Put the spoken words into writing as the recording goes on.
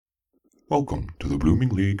Welcome to the Blooming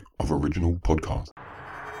League of Original Podcasts.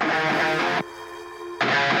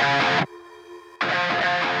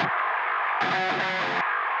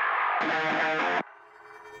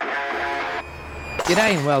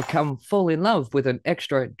 G'day and welcome. Fall in love with an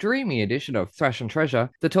extra dreamy edition of Thrash and Treasure,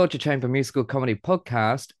 the Torture Chamber musical comedy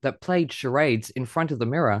podcast that played charades in front of the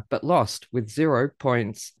mirror but lost with 0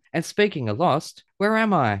 points. And speaking of lost, where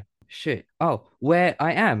am I? Shit. Oh, where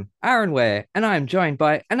I am. Aaron Ware, and I am joined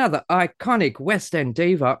by another iconic West End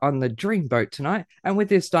diva on the Dreamboat tonight. And with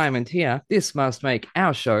this diamond here, this must make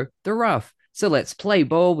our show The Rough. So let's play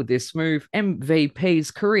ball with this smooth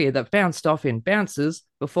MVP's career that bounced off in bounces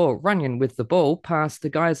before running with the ball past the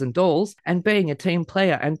guys and dolls, and being a team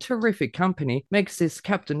player and terrific company makes this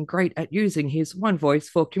captain great at using his one voice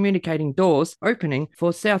for communicating doors opening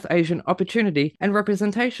for South Asian opportunity and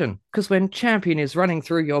representation. Because when champion is running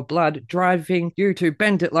through your blood, driving you to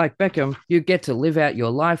bend it like Beckham, you get to live out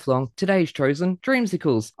your lifelong today's chosen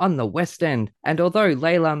dreamsicles on the West End. And although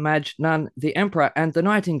Layla, Madge, Nun, the Emperor and the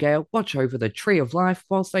Nightingale watch over the tree of life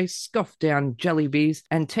whilst they scoff down jelly bees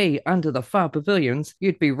and tea under the far pavilions,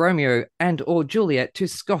 you'd be Romeo and or Juliet to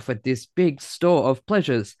scoff at this big store of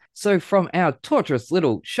pleasures. So from our torturous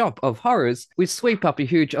little shop of horrors, we sweep up a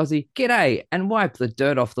huge Aussie g'day and wipe the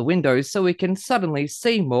dirt off the windows so we can suddenly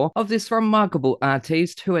see more of this remarkable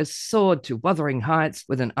artiste who has soared to wuthering heights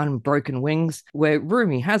with an unbroken wings, where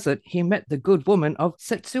Rumi has it he met the good woman of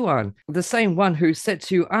Setsuan, the same one who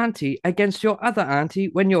sets you auntie against your other auntie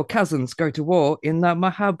when your cousins go to war in the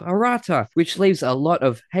Mahabharata, which leaves a lot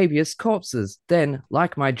of habeas corpses. Then,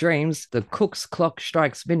 like my dreams, the cook's clock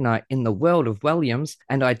strikes midnight in the world of Williams,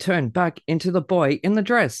 and I turn back into the boy in the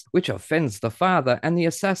dress, which offends the father and the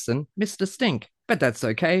assassin, Mr. Stink. But that's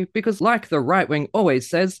okay, because like the right wing always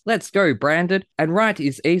says, let's go, Branded, and right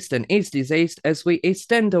is east and east is east, as we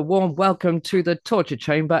extend a warm welcome to the torture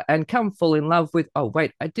chamber and come fall in love with, oh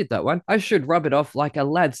wait, I did that one. I should rub it off like a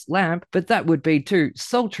lad's lamp, but that would be too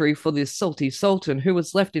sultry for this salty sultan who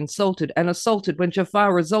was left insulted and assaulted when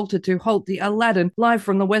Jafar resulted to halt the Aladdin live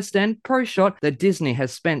from the West End pro shot that Disney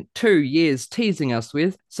has spent 2 years teasing us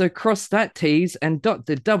with. So cross that T's and dot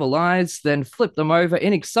the double I's, then flip them over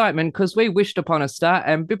in excitement because we wished upon a star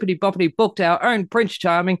and bippity boppity booked our own Prince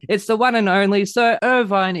Charming. It's the one and only Sir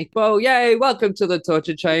Irvine Iqbal. Yay, welcome to the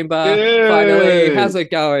torture chamber. Yay. Finally, how's it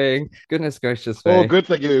going? Goodness gracious me. Oh, good,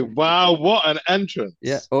 thank you. Wow, what an entrance.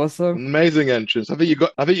 Yeah, awesome. Amazing entrance. I think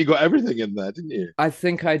you got everything in there, didn't you? I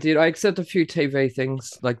think I did. I accept a few TV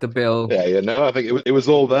things like the bill. Yeah, no, I think it was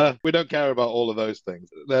all there. We don't care about all of those things.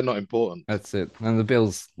 They're not important. That's it. And the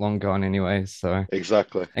bill's long gone anyway, so.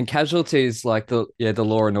 Exactly. And casualties like the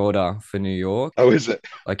Law and Order for New York. Oh, is it?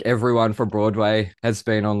 Like everyone from Broadway has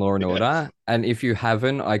been on Law and Yes. Order. And if you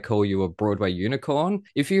haven't, I call you a Broadway unicorn.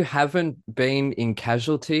 If you haven't been in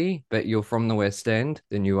Casualty, but you're from the West End,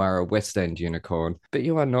 then you are a West End unicorn. But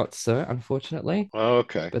you are not, sir, unfortunately. Oh,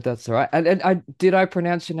 okay. But that's all right. And did I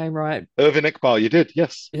pronounce your name right? Irvine Iqbal, you did,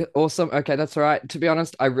 yes. Yeah, awesome. Okay, that's all right. To be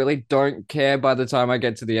honest, I really don't care by the time I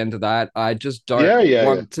get to the end of that. I just don't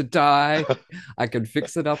want to die. I can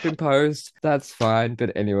fix it up in post. That's fine.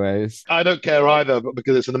 But anyways. I don't care either, but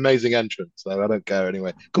because it's an amazing entrance, so I don't care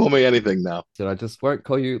anyway. Call me anything now. So I just won't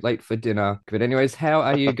call you late for dinner. But anyways, how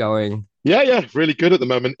are you going? Yeah, really good at the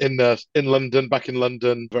moment in London, back in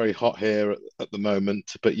London. Very hot here at the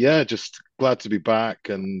moment, but yeah, just glad to be back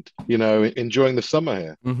and enjoying the summer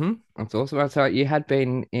here. That's awesome. That's right. You had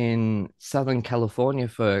been in Southern California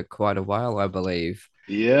for quite a while, I believe.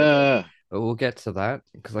 Yeah. But we'll get to that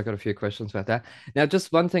because I got a few questions about that. Now,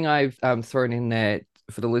 just one thing I've thrown in there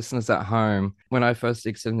for the listeners at home, when I first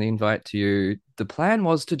extended the invite to you, the plan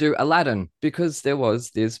was to do Aladdin because there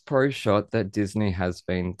was this pro shot that Disney has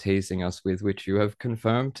been teasing us with, which you have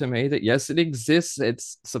confirmed to me that yes, it exists.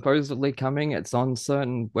 It's supposedly coming. It's on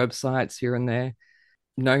certain websites here and there.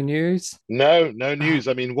 No news? No news.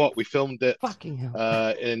 I mean, we filmed it fucking hell.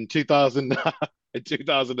 In 2000. In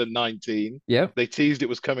 2019, yep. They teased it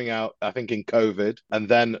was coming out, I think, in COVID, and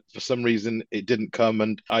then for some reason it didn't come,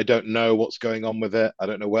 and I don't know what's going on with it. I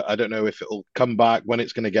don't know if it'll come back, when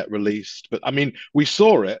it's going to get released. But I mean, we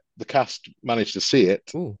saw it. The cast managed to see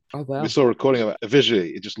it. Ooh, oh wow! We saw a recording of it. Visually,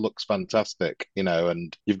 it just looks fantastic,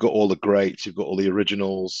 and you've got all the greats, you've got all the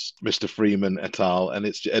originals, Mr. Freeman et al., and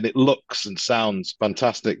it looks and sounds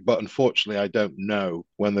fantastic. But unfortunately, I don't know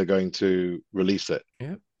when they're going to release it.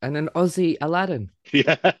 Yep. And an Aussie Aladdin.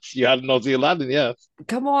 Yes, you had an Aussie Aladdin, yes.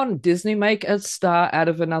 Come on, Disney, make a star out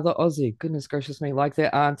of another Aussie. Goodness gracious me, like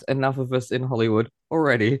there aren't enough of us in Hollywood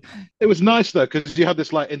already. It was nice though, because you had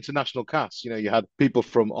this like international cast. You had people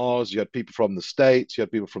from Oz, you had people from the States, you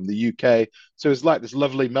had people from the UK. So it's like this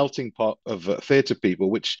lovely melting pot of theatre people,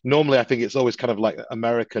 which normally I think it's always kind of like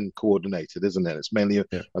American coordinated, isn't it? It's mainly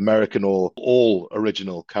Yeah. American or all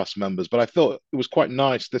original cast members. But I thought it was quite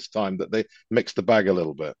nice this time that they mixed the bag a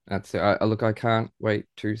little bit. That's it. Look, I can't wait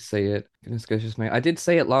to see it. Goodness gracious me. I did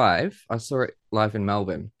see it live. I saw it live in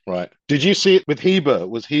Melbourne. Right. Did you see it with Heba?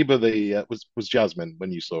 Was Heba the was Jasmine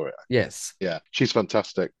when you saw it? Yes. Yeah, she's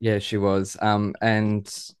fantastic. Yeah, she was. And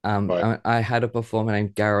Right. I had a performer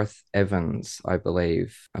named Gareth Evans, I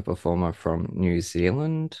believe, a performer from New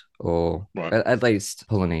Zealand or Right. at least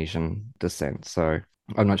Polynesian descent. So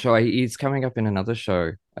I'm not sure. He's coming up in another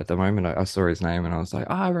show at the moment. I saw his name and I was like,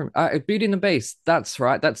 oh, Beauty and the Beast. That's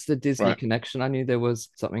right. That's the Disney Right. connection. I knew there was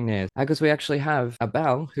something there because we actually have a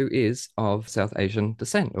Bal who is of South Asian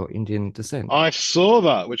descent or Indian descent. I saw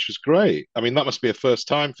that, which was great. I mean, that must be a first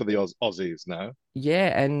time for the Aussies now. Yeah,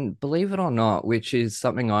 and believe it or not, which is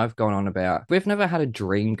something I've gone on about, we've never had a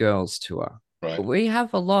Dreamgirls tour. Right. We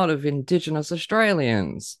have a lot of Indigenous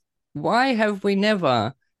Australians. Why have we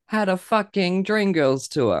never had a fucking Dreamgirls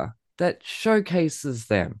tour that showcases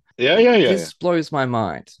them? Yeah, yeah, yeah, yeah. This blows my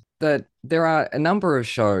mind that there are a number of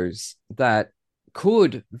shows that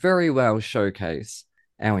could very well showcase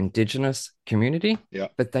our Indigenous community, Yeah.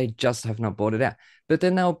 but they just have not brought it out. But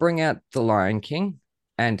then they'll bring out The Lion King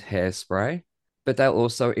and Hairspray, but they'll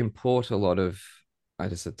also import a lot of,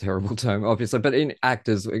 just a terrible term, obviously, but in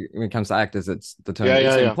actors, when it comes to actors, it's the term Yeah, is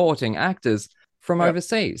yeah, yeah. importing actors from Yeah.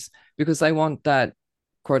 overseas because they want that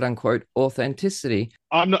quote unquote authenticity.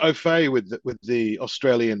 I'm not au fait with the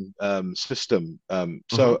Australian system. Mhm.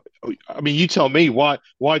 So I mean, you tell me why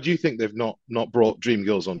do you think they've not brought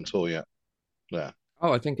Dreamgirls on tour yet? Yeah.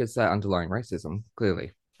 Oh, I think it's that underlying racism,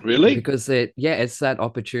 clearly. Really? Because it's that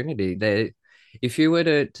opportunity. If you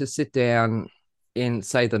were to sit down in,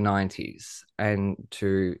 say, the 90s and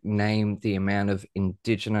to name the amount of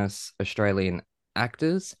Indigenous Australian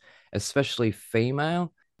actors, especially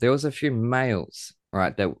female, there was a few males,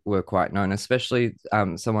 right, that were quite known, especially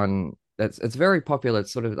someone it's very popular.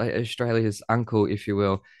 It's sort of like Australia's uncle, if you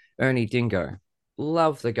will, Ernie Dingo.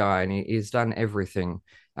 Love the guy, and he's done everything,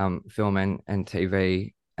 film and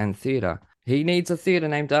TV and theatre. He needs a theatre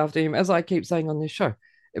named after him, as I keep saying on this show.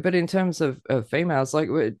 But in terms of females, like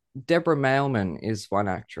Deborah Mailman is one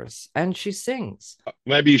actress, and she sings.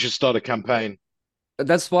 Maybe you should start a campaign.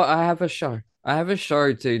 That's why I have a show. I have a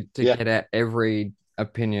show to Yeah. get out every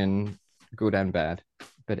opinion, good and bad.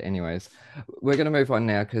 But anyways, we're gonna move on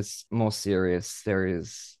now because more serious.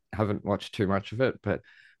 I haven't watched too much of it, but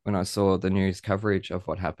when I saw the news coverage of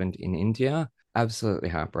what happened in India, absolutely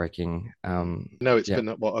heartbreaking. No, it's Yeah, been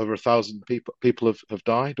what, over 1,000 people have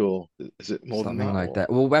died, or is it more than something that? like Or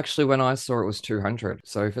that. Well, actually, when I saw it was 200.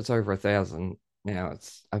 So if it's over 1,000 now,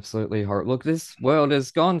 it's absolutely horrible. Look, this world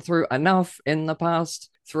has gone through enough in the past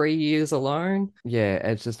 3 years alone. Yeah,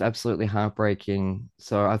 it's just absolutely heartbreaking.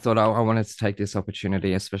 So I thought I wanted to take this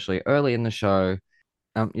opportunity, especially early in the show.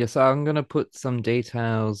 Yeah, so I'm going to put some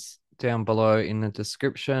details down below in the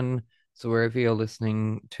description. So wherever you're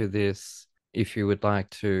listening to this, if you would like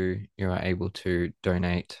to, you are able to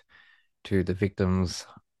donate to the victims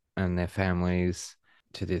and their families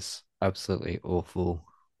to this absolutely awful,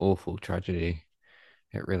 awful tragedy.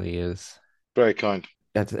 It really is. very kind.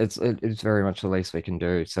 It's very much the least we can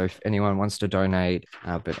do. So if anyone wants to donate,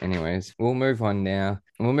 but anyways, we'll move on now.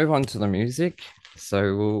 We'll move on to the music.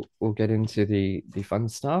 So we'll get into the fun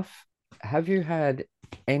stuff. Have you had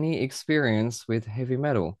any experience with heavy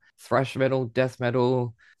metal, thrash metal, death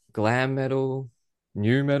metal, glam metal,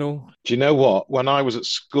 new metal? Do you know what? When I was at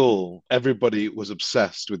school, everybody was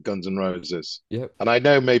obsessed with Guns N' Roses. Yep. And I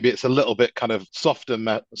know maybe it's a little bit kind of softer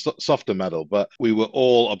metal, but we were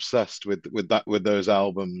all obsessed with those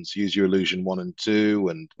albums, Use Your Illusion 1 and 2,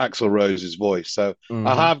 and Axl Rose's voice. So I Mm-hmm.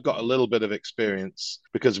 have got a little bit of experience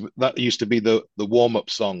because that used to be the warm-up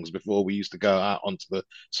songs before we used to go out onto the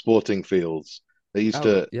sporting fields. They used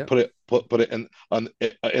Oh, to yep. put it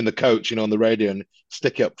in the coach, on the radio and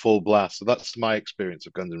stick it up full blast. So that's my experience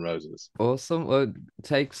of Guns N' Roses. Awesome. Well,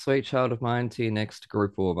 take Sweet Child of Mine to your next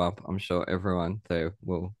group warm up. I'm sure everyone there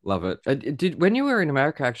will love it. Did when you were in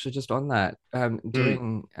America, actually, just on that, Mm.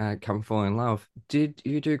 doing Come Fall in Love, did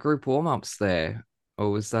you do group warm ups there,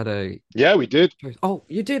 or was that a? Yeah, we did Oh,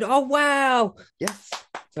 you did. Oh, wow. Yes.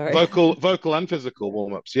 Sorry. vocal and physical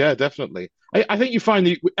warm-ups. Yeah, definitely. I think you find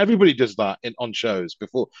that everybody does that on shows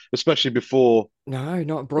especially before. No,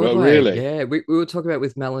 not Well, Broadway. really. Yeah, we were talking about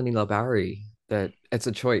with Melanie LaBarrie that it's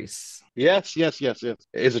a choice. Yes, yes, yes, yes.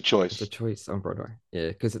 It is a It's a choice. choice on Broadway. Yeah,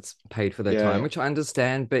 because it's paid for their time, Yeah. which I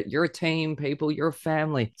understand, but you're a team, people, you're a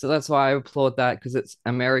family. So that's why I applaud that because it's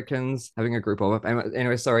Americans having a group of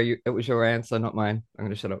anyway, sorry, it was your answer, not mine. I'm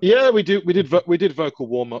gonna shut up. Yeah, we did vocal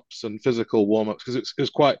warm-ups and physical warm-ups because it was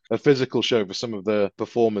quite a physical show for some of the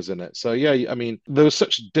performers in it. So yeah, I mean, there was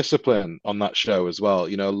such discipline on that show as well.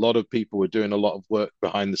 You know, a lot of people were doing a lot of work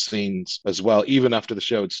behind the scenes as well, even after the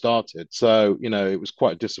show had started. So, you know, it was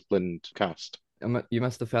quite a disciplined cast. You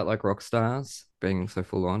must have felt like rock stars being so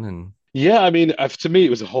full on and Yeah, I mean, to me, it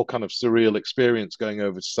was a whole kind of surreal experience going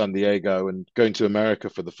over to San Diego and going to America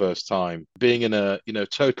for the first time, being in a, you know,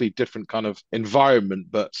 totally different kind of environment,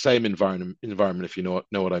 but same environment, if you know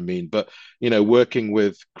what I mean. But, you know, working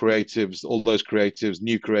with creatives, all those creatives,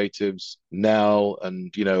 new creatives, Nell,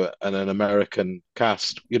 and, you know, and an American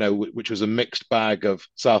cast, you know, which was a mixed bag of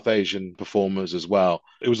South Asian performers as well.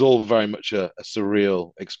 It was all very much a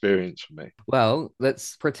surreal experience for me. well,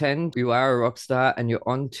 let's pretend you are a rock star and you're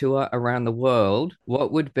on tour around the world.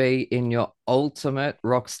 What would be in your ultimate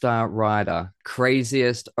rock star rider?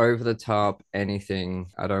 Craziest, over the top, anything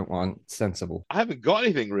I don't want, sensible. I haven't got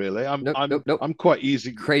anything really. Nope, nope, nope. I'm quite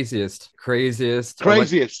easy. Craziest. I want,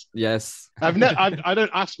 Craziest. yes. I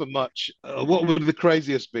don't ask for much. What would the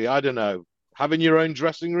craziest be? I don't know. Having your own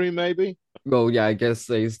dressing room, maybe, Well, yeah, I guess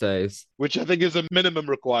these days. which I think is a minimum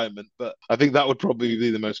requirement, but I think that would probably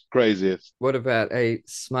be the most craziest. What about a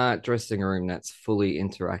smart dressing room that's fully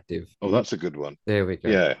interactive? Oh, that's a good one. There we go.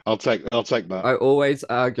 Yeah, I'll take that. I always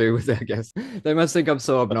argue with our guests. They must think I'm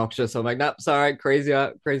so obnoxious. I'm like, nope, sorry,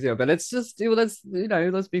 crazier, crazier. But it's just,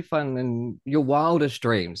 let's be fun and your wildest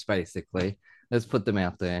dreams, basically. Let's put them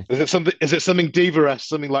out there. Is it something diva-esque,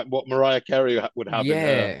 something like what Mariah Carey would have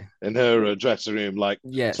Yeah. in her dressing room, like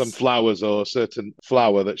some Yes. flowers or a certain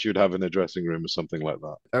flower that she would have in her dressing room or something like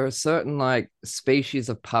that? Or a certain like species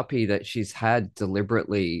of puppy that she's had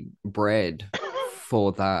deliberately bred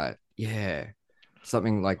for that. Yeah.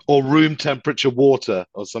 Something like Or room temperature water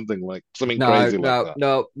or something no, crazy like no, that.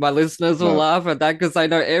 no. My listeners will No, laugh at that because I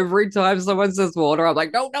know every time someone says water, I'm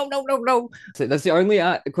like, no, no, no, no, no. So that's the only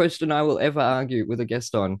question I will ever argue with a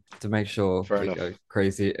guest on to make sure fair we enough. go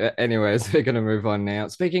crazy. Anyways, we're going to move on now.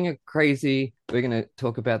 Speaking of crazy, we're going to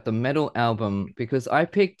talk about the metal album because I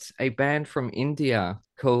picked a band from India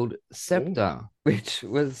called Ooh. Scepter, which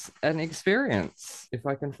was an experience, if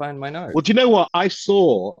I can find my notes. Well, do you know what I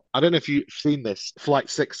saw? I don't know if you've seen this, Flight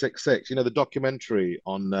 666, you know, the documentary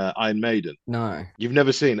on Iron Maiden. No, You've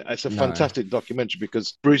never seen it. It's a no. fantastic documentary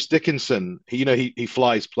because Bruce Dickinson, he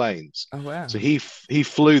flies planes. Oh, wow. So he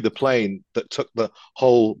flew the plane that took the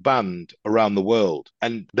whole band around the world.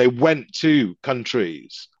 And they went to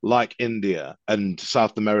countries like India and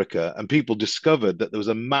South America, and people discovered that there was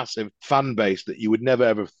a massive fan base that you would never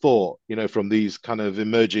ever thought, you know, from these kind of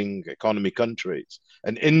emerging economy countries.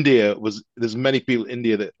 And there's many people in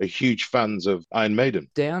India that are huge fans of Iron Maiden.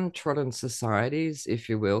 Downtrodden societies, if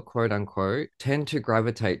you will, quote unquote, tend to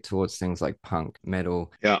gravitate towards things like punk,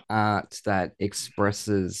 metal, Yeah. art that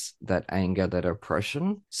expresses that anger, that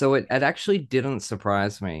oppression. So it actually didn't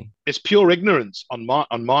surprise me. It's pure ignorance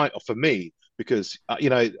for me because you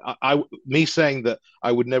know me saying that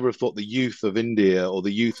I would never have thought the youth of India or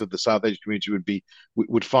the youth of the South Asian community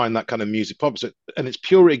would find that kind of music popular. So, and it's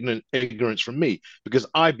pure ignorance from me because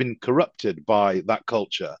I've been corrupted by that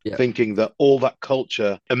culture, Yeah. thinking that all that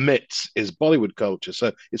culture emits is Bollywood culture.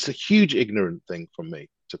 So it's a huge ignorant thing from me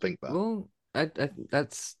to think that. Well,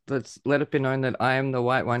 that's let it be known that I am the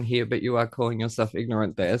white one here, but you are calling yourself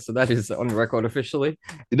ignorant there. So that is on record officially.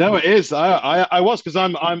 No, it is. I was because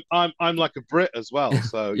I'm like a Brit as well.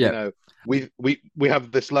 So Yeah. you know, we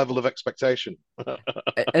have this level of expectation.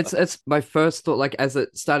 It's my first thought, like as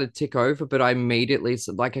it started to tick over, but I immediately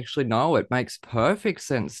said, like, actually, no, it makes perfect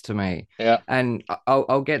sense to me. Yeah. And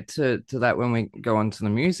I'll get to that when we go on to the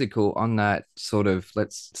musical on that sort of,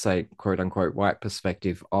 let's say, quote unquote, white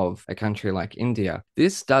perspective of a country like India.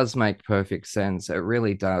 This does make perfect sense. It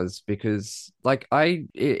really does, because like I,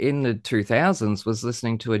 in the 2000s, was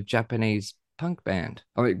listening to a Japanese punk band.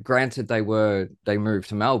 I mean, granted, they moved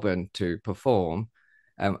to Melbourne to perform,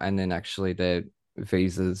 and then actually their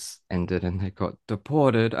visas ended and they got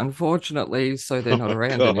deported, unfortunately. So they're Oh not my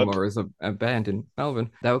around God. anymore as a band in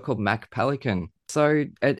Melbourne. They were called Mac Pelican. So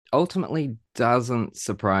it ultimately doesn't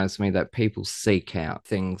surprise me that people seek out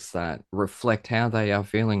things that reflect how they are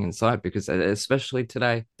feeling inside, because especially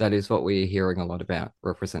today, that is what we're hearing a lot about,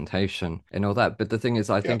 representation and all that. But the thing is,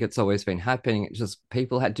 I think it's always been happening. It's just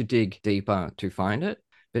people had to dig deeper to find it.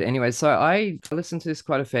 But anyway, so I listened to this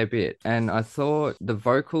quite a fair bit, and I thought the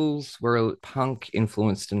vocals were punk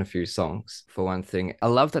influenced in a few songs, for one thing. I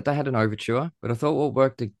love that they had an overture, but I thought what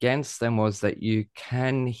worked against them was that you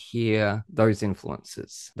can hear those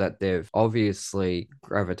influences that they've obviously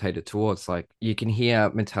gravitated towards. Like you can hear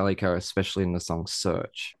Metallica, especially in the song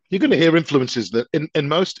Search. You're going to hear influences that in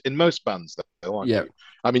most bands, though, aren't Yeah, you?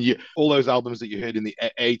 I mean, all those albums that you heard in the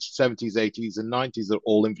 80s, 70s, 80s, and 90s are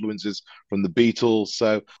all influences from the Beatles.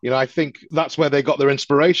 So, I think that's where they got their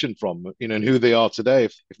inspiration from, and who they are today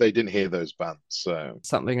if they didn't hear those bands. So,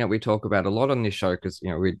 something that we talk about a lot on this show because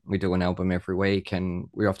we do an album every week, and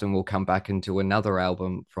we often will come back and do another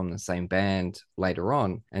album from the same band later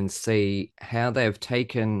on and see how they've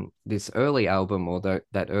taken this early album or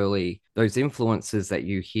those influences that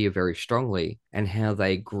you hear very strongly and how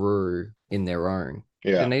they grew in their own.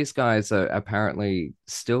 yeah. And these guys are apparently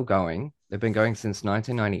still going. They've been going since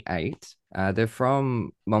 1998. They're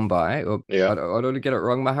from Mumbai, or Yeah. I don't get it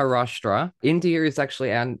wrong, Maharashtra. India is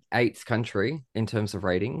actually our eighth country in terms of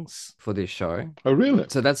ratings for this show. Oh, really?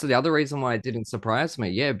 So that's the other reason why it didn't surprise me.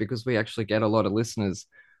 Yeah, because we actually get a lot of listeners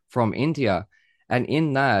from India. And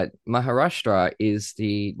in that, Maharashtra is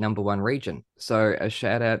the number one region. So a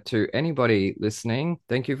shout out to anybody listening.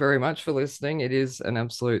 Thank you very much for listening. It is an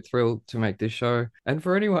absolute thrill to make this show and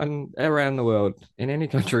for anyone around the world in any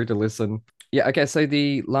country to listen. Yeah, okay. So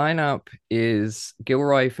the lineup is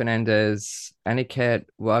Gilroy Fernandez, Aniket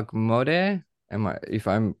Wagmode. If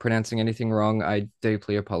I'm pronouncing anything wrong, I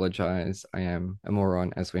deeply apologize. I am a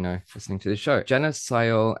moron, as we know, listening to the show. Janice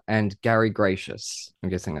Sayal and Gary Gracious. I'm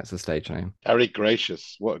guessing that's a stage name. Gary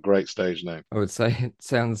Gracious. What a great stage name. I would say it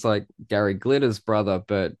sounds like Gary Glitter's brother,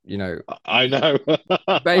 but, I know.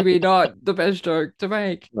 maybe not the best joke to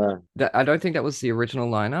make. No. I don't think that was the original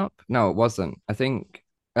lineup. No, it wasn't. I think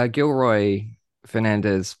Gilroy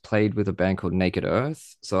Fernandez played with a band called Naked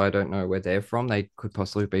Earth, so I don't know where they're from. They could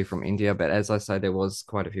possibly be from India, but as I say, there was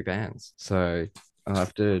quite a few bands, so I'll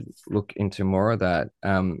have to look into more of that.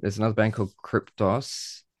 There's another band called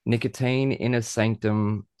Cryptos, Nicotine, Inner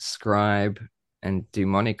Sanctum, Scribe, and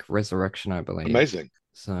Demonic Resurrection, I believe. Amazing.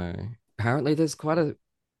 So apparently, there's quite a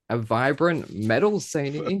vibrant metal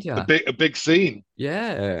scene in India. A big scene.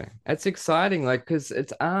 Yeah, it's exciting, like, because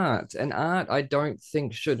it's art, and art I don't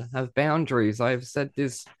think should have boundaries. I've said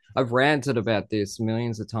this, I've ranted about this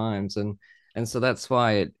millions of times, and so that's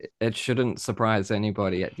why it shouldn't surprise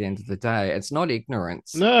anybody at the end of the day. It's not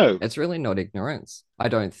ignorance. No. It's really not ignorance. I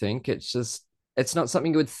don't think it's just it's not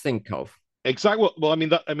something you would think of. Exactly. Well,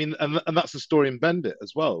 and that's the story in Bendit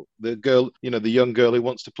as well. The girl, the young girl who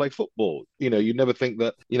wants to play football. You never think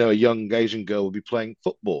that, a young Asian girl would be playing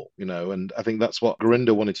football, and I think that's what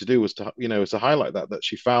Gurinder wanted to do was to highlight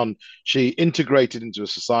that she integrated into a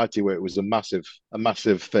society where it was a massive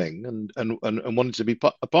thing and wanted to be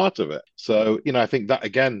a part of it. So, I think that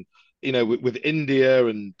again, with India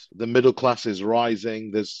and the middle class is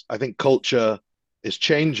rising, I think culture is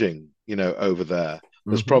changing, over there.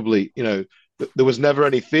 There's probably, there was never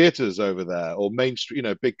any theaters over there or mainstream,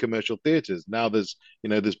 big commercial theaters. Now there's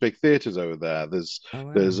big theaters over there. There's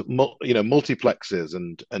multiplexes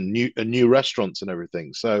and new restaurants and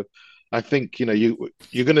everything. So I think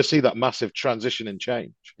you're going to see that massive transition and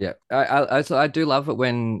change. Yeah, I do love it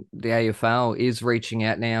when the AFL is reaching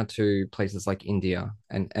out now to places like India,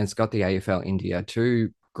 and it's got the AFL India to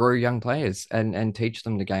grow young players and teach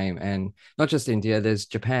them the game. And not just India, there's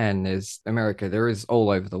Japan, there's America, there is all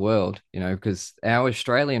over the world, because our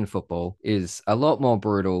Australian football is a lot more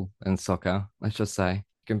brutal than soccer. Let's just say you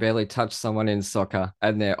can barely touch someone in soccer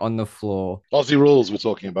and they're on the floor. Aussie rules we're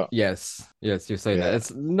talking about. Yes, you've seen that.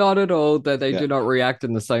 It's not at all that they do not react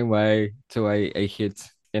in the same way to a hit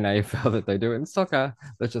in AFL that they do in soccer.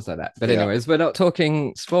 Let's just say that. But anyways, we're not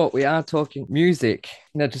talking sport. We are talking music.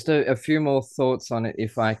 Now, just a few more thoughts on it,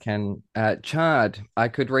 if I can. Chard, I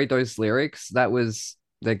could read those lyrics.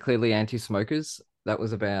 They're clearly anti-smokers. That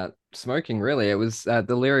was about smoking, really. It was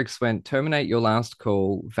the lyrics went, terminate your last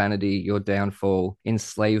call, vanity, your downfall,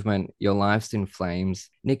 enslavement, your life's in flames,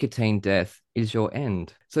 nicotine death is your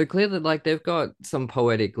end. So clearly, like, they've got some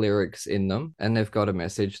poetic lyrics in them and they've got a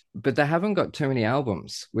message, but they haven't got too many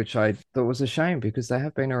albums, which I thought was a shame because they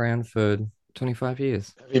have been around for 25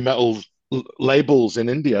 years. Heavy metal labels in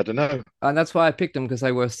India, I don't know. And that's why I picked them, because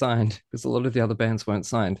they were signed, because a lot of the other bands weren't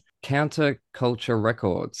signed. Counterculture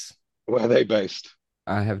Records. Where are they based?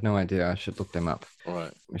 I have no idea. I should look them up. All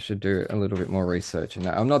right. I should do a little bit more research in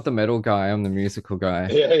that. I'm not the metal guy. I'm the musical guy.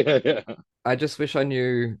 Yeah. I just wish I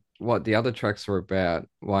knew what the other tracks were about,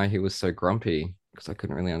 why he was so grumpy, because I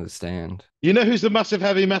couldn't really understand. You know who's the massive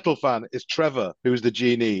heavy metal fan? It's Trevor, who's the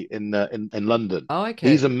genie in London. Oh, okay.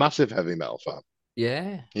 He's a massive heavy metal fan.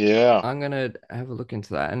 Yeah. Yeah. I'm gonna have a look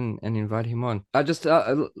into that and invite him on. I just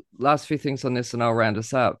last few things on this, and I'll round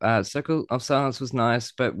us up. Circle of Silence was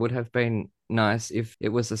nice, but would have been nice if it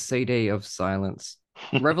was a CD of silence.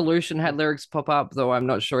 Revolution had lyrics pop up, though I'm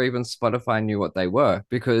not sure even Spotify knew what they were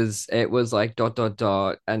because it was like dot dot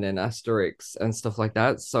dot and then asterisks and stuff like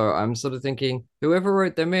that. So I'm sort of thinking whoever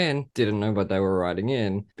wrote them in didn't know what they were writing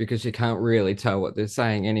in because you can't really tell what they're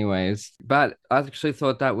saying, anyways. But I actually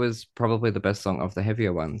thought that was probably the best song of the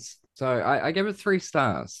heavier ones. So I gave it 3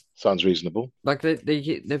 stars. Sounds reasonable. Like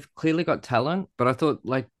they've clearly got talent, but I thought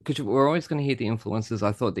like because we're always going to hear the influences.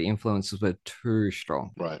 I thought the influences were too strong.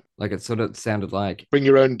 Right. Like it sort of sounded like Bring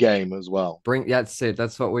your own game as well. that's it.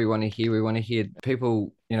 That's what we want to hear. We want to hear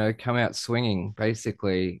people, come out swinging.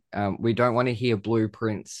 Basically, we don't want to hear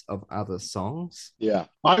blueprints of other songs. Yeah.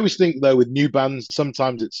 I always think though with new bands,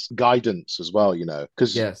 sometimes it's guidance as well,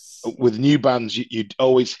 because Yes. with new bands, you'd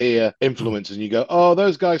always hear influence and you go, oh,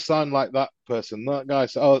 those guys sound like that person. That guy,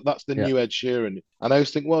 oh, that's the Yeah. new Ed Sheeran. And I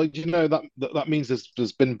always think, well, that means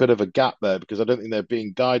there's been a bit of a gap there because I don't think they're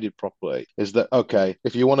being guided properly. Is that okay?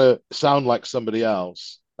 If you want to sound like somebody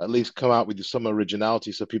else, at least come out with some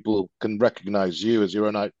originality so people can recognize you as your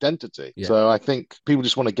own identity. Yeah. So I think people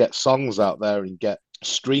just want to get songs out there and get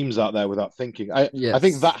streams out there without thinking. I think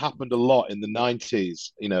Yes. that happened a lot in the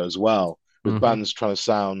 90s, as well, with bands trying to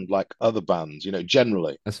sound like other bands,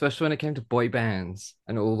 generally. Especially when it came to boy bands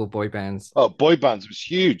and all the boy bands. Oh, boy bands was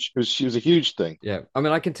huge. It was a huge thing. Yeah. I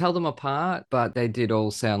mean, I can tell them apart, but they did all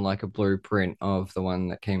sound like a blueprint of the one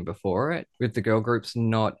that came before it. With the girl groups,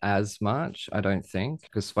 not as much, I don't think,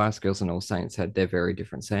 because Spice Girls and All Saints had their very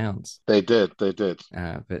different sounds. They did.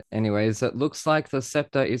 But anyways, it looks like the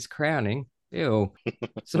scepter is crowning. Ew.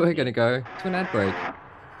 So we're going to go to an ad break.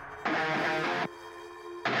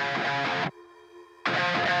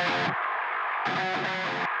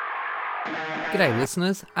 G'day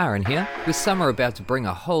listeners, Aaron here. With summer about to bring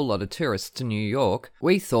a whole lot of tourists to New York,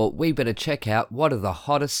 we thought we better check out what are the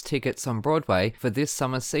hottest tickets on Broadway for this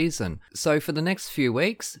summer season. So for the next few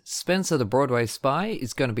weeks, Spencer the Broadway Spy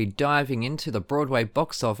is going to be diving into the Broadway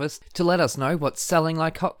box office to let us know what's selling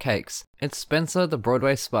like hotcakes. It's Spencer the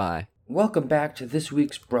Broadway Spy. Welcome back to this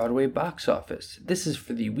week's Broadway box office. This is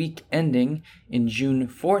for the week ending in June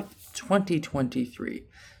 4th, 2023.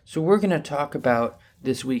 So we're going to talk about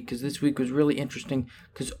this week because this week was really interesting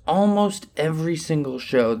because almost every single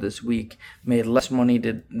show this week made less money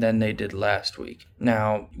than they did last week.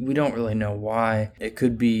 Now, we don't really know why. It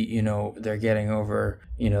could be, they're getting over,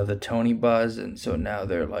 the Tony buzz, and so now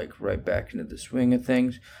they're like right back into the swing of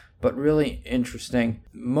things. But really interesting,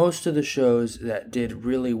 most of the shows that did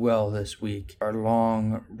really well this week are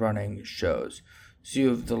long-running shows. So you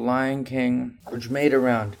have The Lion King, which made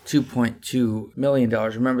around $2.2 million.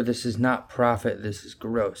 Remember, this is not profit, this is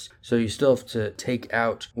gross. So you still have to take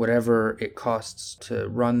out whatever it costs to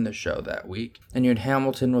run the show that week. And you had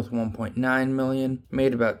Hamilton with $1.9 million,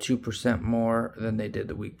 made about 2% more than they did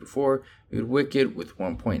the week before. You had Wicked with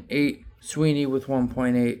 $1.8, Sweeney with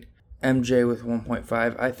 $1.8, MJ with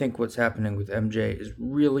 1.5. I think what's happening with MJ is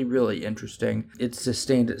really, really interesting. It's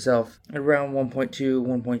sustained itself around 1.2,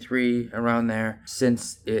 1.3, around there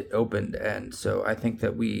since it opened. And so I think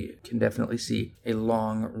that we can definitely see a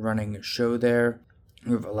long-running show there.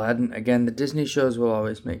 We have Aladdin. Again, the Disney shows will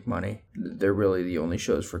always make money. They're really the only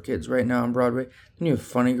shows for kids right now on Broadway. Then you have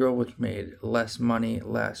Funny Girl, which made less money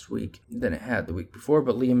last week than it had the week before,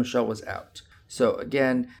 but Lea Michele was out. So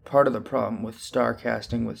again, part of the problem with star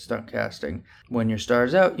casting, with stunt casting, when your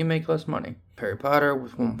star's out, you make less money. Harry Potter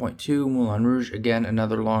with 1.2, Moulin Rouge, again,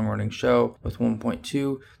 another long-running show with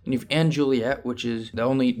 1.2. Then you have & Juliet, which is the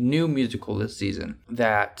only new musical this season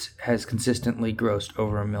that has consistently grossed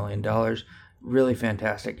over $1 million. Really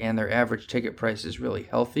fantastic, and their average ticket price is really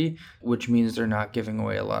healthy, which means they're not giving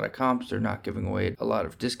away a lot of comps, they're not giving away a lot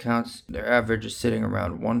of discounts. Their average is sitting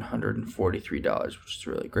around $143, which is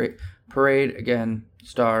really great. Parade, again,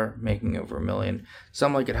 star, making over $1 million.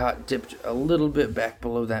 Some Like It Hot dipped a little bit back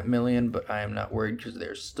below that $1 million, but I am not worried because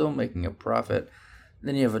they're still making a profit.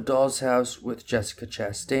 Then you have A Doll's House with Jessica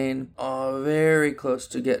Chastain, very close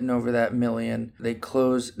to getting over that $1 million. They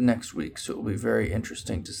close next week, so it will be very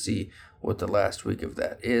interesting to see what the last week of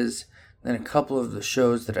that is. Then a couple of the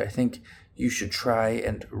shows that I think you should try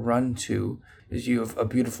and run to is you have A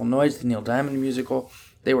Beautiful Noise, the Neil Diamond musical.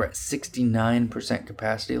 They were at 69%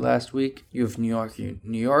 capacity last week. You have New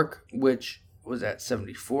York, which was at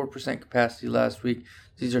 74% capacity last week.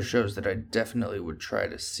 These are shows that I definitely would try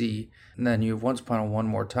to see. And then you have Once Upon a One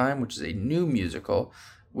More Time, which is a new musical,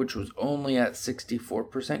 which was only at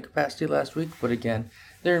 64% capacity last week. But again,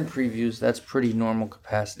 they're in previews. That's pretty normal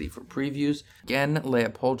capacity for previews. Again,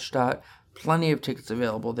 Leopoldstadt, Plenty of tickets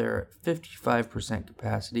available there at 55%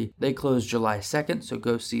 capacity. They close July 2nd, so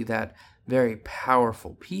go see that very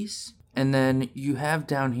powerful piece. And then you have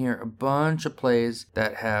down here a bunch of plays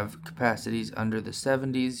that have capacities under the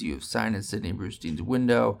 70s. You have Sign and Sidney Brustein's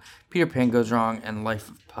Window, Peter Pan Goes Wrong, and Life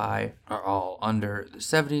of Pi are all under the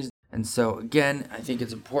 70s. And so, again, I think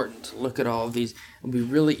it's important to look at all of these. It'll be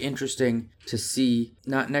really interesting to see,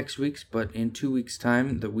 not next week's, but in 2 weeks'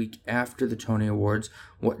 time, the week after the Tony Awards,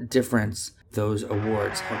 what difference those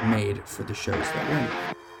awards have made for the shows that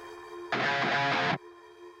win.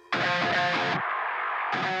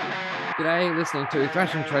 G'day, listening to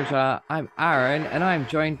Thrash and Treasure. I'm Aaron, and I'm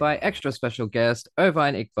joined by extra special guest,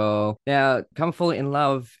 Irvine Iqbal. Now, Come Fall in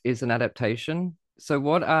Love is an adaptation. So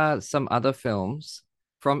what are some other films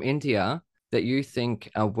from India that you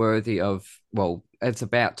think are worthy of, well, it's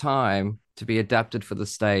about time to be adapted for the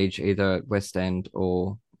stage, either West End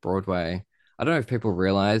or Broadway? I don't know if people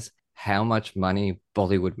realize how much money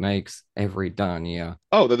Bollywood makes every darn year.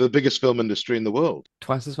 Oh, they're the biggest film industry in the world.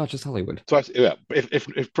 Twice as much as Hollywood. Twice, yeah,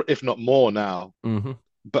 if not more now. Mm-hmm.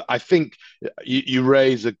 But I think you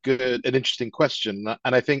raise an interesting question,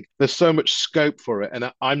 and I think there's so much scope for it.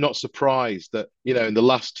 And I'm not surprised that, in the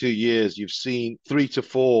last 2 years, you've seen 3 to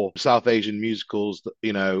 4 South Asian musicals. That,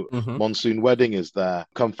 Monsoon Wedding is there,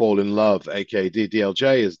 Come Fall in Love, aka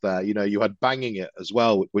DDLJ, is there. You had Banging It as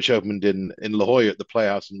well, which opened in La Jolla at the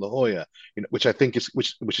Playhouse in La Jolla, which I think is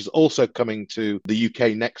which is also coming to the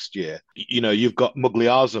UK next year. You've got Mughal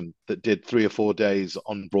Azam that did 3 or 4 days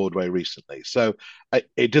on Broadway recently. So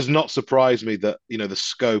it does not surprise me that the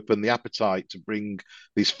scope and the appetite to bring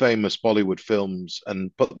these famous Bollywood films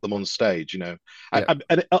and put them on stage. Yeah.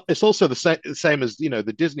 And it's also the same as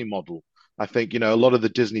the Disney model. I think a lot of the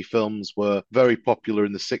Disney films were very popular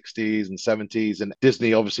in the 60s and 70s, and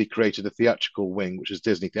Disney obviously created a theatrical wing, which is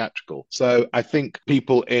Disney Theatrical. So I think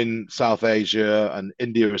people in South Asia and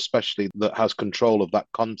India especially that has control of that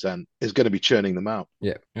content is going to be churning them out.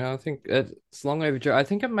 Yeah, I think it's long overdue. I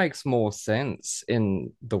think it makes more sense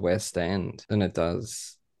in the West End than it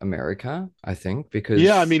does America, I think, because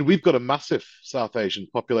we've got a massive South Asian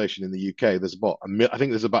population in the UK. There's about I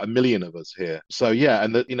think there's about 1 million of us here. So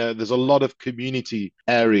and there's a lot of community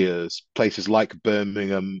areas, places like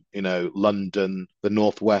Birmingham, London, the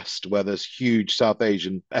Northwest, where there's huge South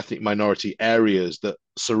Asian ethnic minority areas that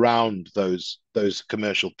surround those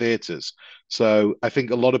commercial theatres. So I think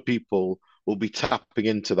a lot of people will be tapping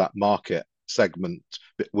into that market segment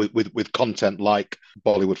with content like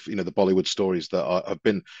Bollywood, the Bollywood stories that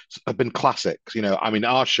have been classics.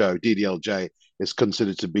 Our show DDLJ is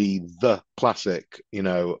considered to be the classic,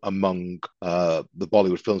 among the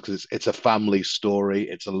Bollywood films, because it's a family story,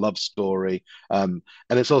 it's a love story, and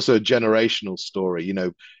it's also a generational story.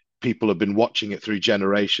 People have been watching it through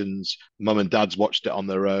generations. Mum and dad's watched it on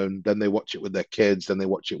their own, then they watch it with their kids, then they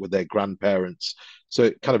watch it with their grandparents. So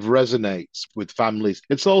it kind of resonates with families.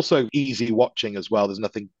 It's also easy watching as well. There's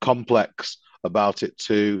nothing complex about it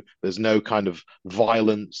too. There's no kind of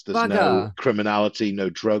violence. There's no criminality,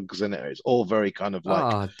 no drugs in it. It's all very kind of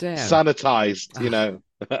like sanitized,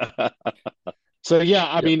 So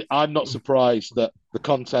I'm not surprised that the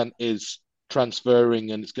content is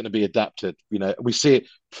transferring and it's going to be adapted. We see it.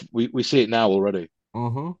 We see it now already.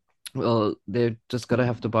 Mm-hmm. Well, they're just going to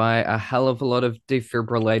have to buy a hell of a lot of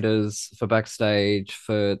defibrillators for backstage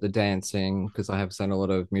for the dancing, because I have seen a lot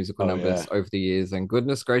of musical numbers over the years, and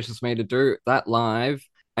goodness gracious me, to do that live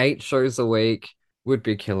 8 shows a week would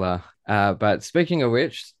be killer. But speaking of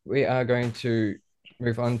which, we are going to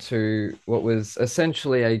move on to what was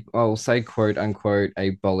essentially I'll say quote unquote,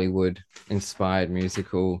 a Bollywood inspired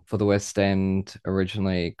musical for the West End,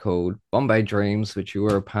 originally called Bombay Dreams, which you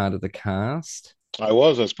were a part of the cast. I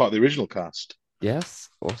was part of the original cast. Yes,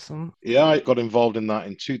 awesome. Yeah, I got involved in that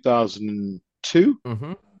in 2002.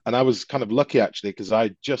 Mm-hmm. And I was kind of lucky, actually, because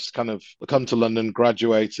I just kind of come to London,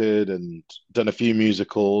 graduated and done a few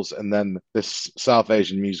musicals. And then this South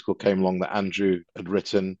Asian musical came along that Andrew had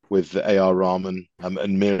written with A.R. Rahman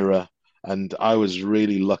and Mira. And I was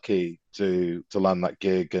really lucky to land that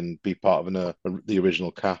gig and be part of the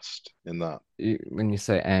original cast in that. When you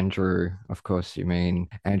say Andrew, of course you mean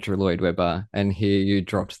Andrew Lloyd Webber, and here you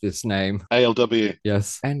dropped this name. ALW.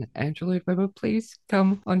 Yes. And Andrew Lloyd Webber, please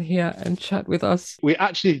come on here and chat with us. We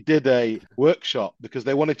actually did a workshop because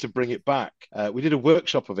they wanted to bring it back. We did a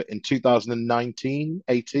workshop of it in 2019,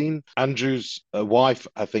 18. Andrew's wife,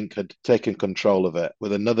 I think, had taken control of it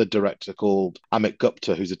with another director called Amit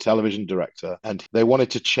Gupta, who's a television director. And they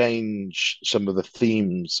wanted to change change some of the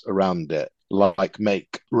themes around it, like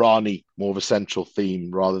make Rani more of a central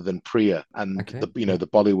theme rather than Priya and Okay. the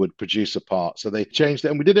Bollywood producer part. So they changed it,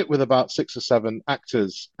 and we did it with about 6 or 7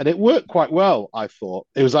 actors, and it worked quite well. I thought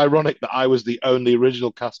it was ironic that I was the only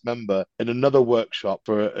original cast member in another workshop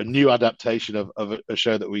for a new adaptation of a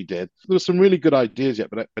show that we did. There were some really good ideas yet,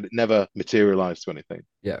 but it never materialized to anything.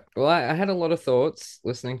 Yeah. Well, I had a lot of thoughts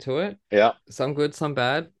listening to it. Yeah. Some good, some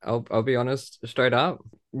bad. I'll be honest, straight up.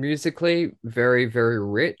 Musically, very, very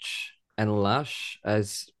rich and lush,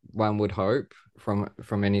 as one would hope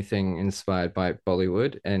from anything inspired by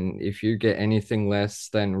Bollywood. And if you get anything less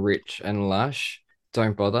than rich and lush,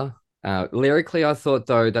 don't bother. Lyrically, I thought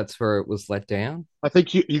though that's where it was let down. I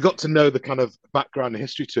think you got to know the kind of background and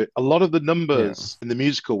history to it. A lot of the Yeah. numbers in the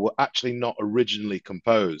musical were actually not originally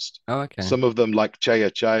composed. Oh, okay. Some of them, like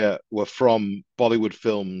Chaya Chaya, were from Bollywood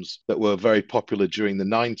films that were very popular during the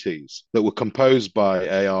 90s that were composed by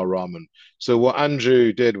A.R. Rahman. So what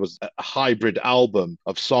Andrew did was a hybrid album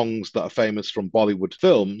of songs that are famous from Bollywood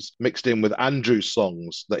films mixed in with Andrew's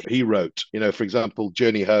songs that he wrote. For example,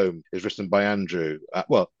 Journey Home is written by Andrew.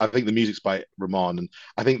 Well, I think the music's by Rahman, and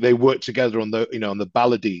I think they worked together on on the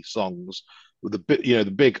ballady songs with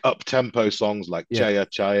the big up tempo songs like Yeah. Chaya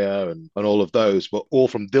Chaya and all of those, but all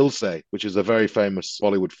from Dil Se, which is a very famous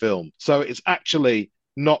Bollywood film. So it's actually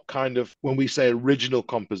not kind of, when we say original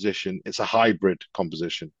composition, it's a hybrid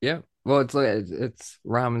composition. Yeah. Well, it's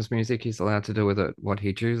Rahman's music. He's allowed to do with it what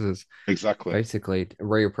he chooses. Exactly. Basically,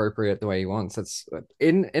 reappropriate the way he wants. It's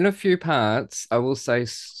in a few parts. I will say,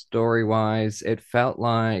 story wise, it felt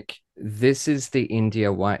like this is the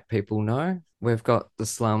India white people know. We've got the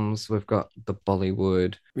slums, we've got the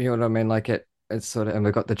Bollywood. You know what I mean? Like it's sort of, and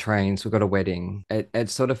we've got the trains, we've got a wedding.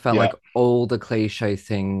 It sort of felt like all the cliche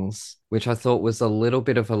things, which I thought was a little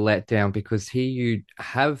bit of a letdown, because here you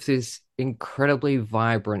have this incredibly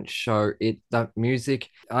vibrant show. The music,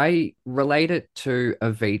 I relate it to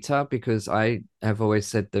Evita, because I have always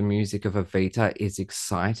said the music of Evita is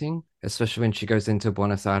exciting, especially when she goes into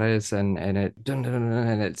Buenos Aires and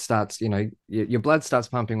it starts, your blood starts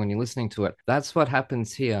pumping when you're listening to it. That's what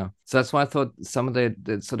happens here. So that's why I thought some of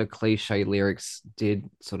the sort of cliche lyrics did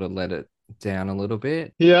sort of let it down a little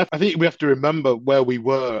bit. Yeah, I think we have to remember where we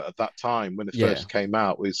were at that time when it first came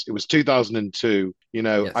out. It was 2002.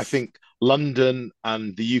 Yes. I think London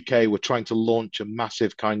and the UK were trying to launch a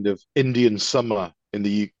massive kind of Indian summer in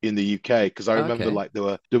the UK, because I remember like there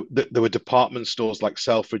were department stores like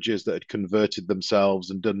Selfridges that had converted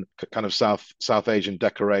themselves and done kind of South Asian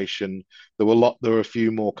decoration. There were a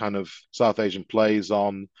few more kind of South Asian plays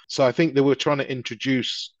on. So I think they were trying to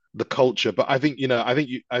introduce the culture. But I think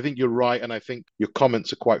you're right, and I think your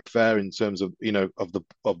comments are quite fair in terms of of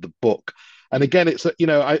the book. And again,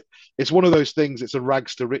 it's one of those things. It's a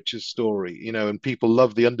rags to riches story, and people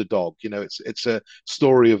love the underdog. It's a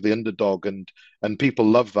story of the underdog, and people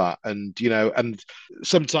love that. And and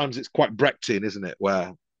sometimes it's quite Brechtian, isn't it?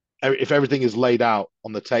 Where if everything is laid out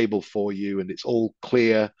on the table for you and it's all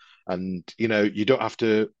clear, and you don't have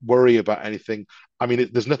to worry about anything. I mean,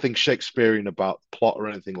 there's nothing Shakespearean about plot or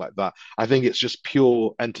anything like that. I think it's just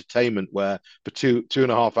pure entertainment, where for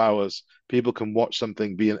 2.5 hours people can watch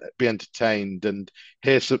something, be entertained, and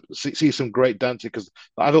see some great dancing. Because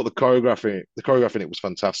I thought the choreography in it was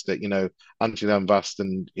fantastic. Anthony Vast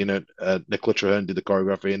and Nicola Traherne did the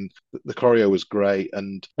choreography, and the choreo was great.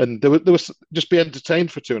 And there was just be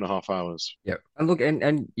entertained for 2.5 hours. Yeah, and look,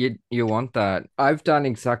 and you want that. I've done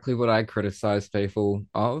exactly what I criticize people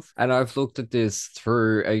of, and I've looked at this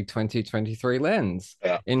through a 2023 lens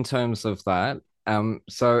in terms of that.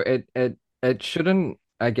 So it shouldn't,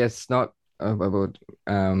 I guess, not. I want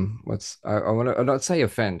to not say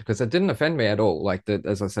offend, because it didn't offend me at all. Like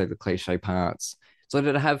as I say, the cliche parts. So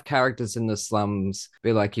did it have characters in the slums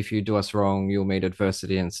be like, if you do us wrong, you'll meet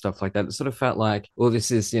adversity and stuff like that? It sort of felt like, well,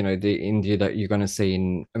 this is, the India that you're going to see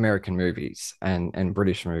in American movies and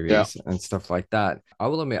British movies and stuff like that. I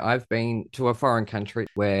will admit, I've been to a foreign country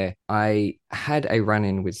where I had a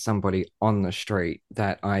run-in with somebody on the street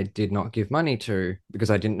that I did not give money to, because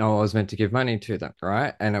I didn't know I was meant to give money to them,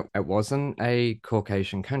 right? And it wasn't a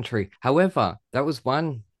Caucasian country. However, that was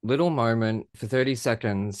one little moment for 30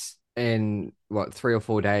 seconds in 3 or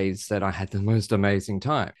 4 days that I had the most amazing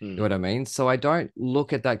time. You know what I mean? So I don't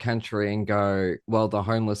look at that country and go, well, the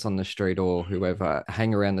homeless on the street or whoever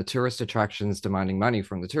hang around the tourist attractions demanding money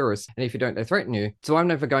from the tourists, and if you don't, they threaten you. So I'm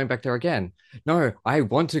never going back there again. No, I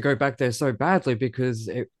want to go back there so badly, because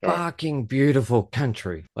it's fucking beautiful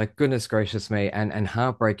country. Like, goodness gracious me, and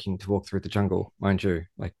heartbreaking to walk through the jungle, mind you.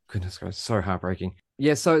 Like, goodness gracious, so heartbreaking.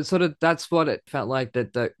 Yeah, so sort of that's what it felt like,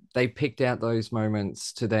 that they picked out those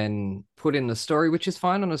moments to then put in the story, which is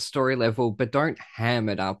fine on a story level, but don't ham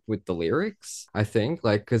it up with the lyrics, I think,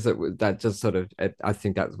 like, because that just sort of I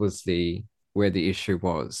think that was the where the issue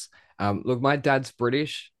was. Look, my dad's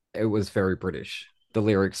British. It was very British. The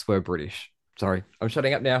lyrics were British. Sorry, I'm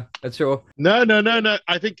shutting up now. That's sure. No, no, no, no.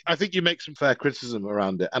 I think you make some fair criticism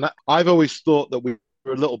around it, and I've always thought that we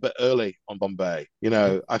were a little bit early on Bombay.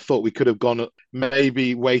 I thought we could have gone,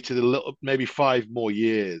 maybe waited a little, maybe 5 more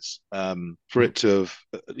years, for it to have,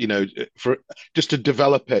 for just to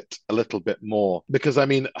develop it a little bit more. Because I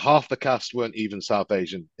mean, half the cast weren't even South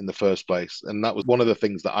Asian in the first place, and that was one of the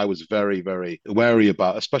things that I was very, very wary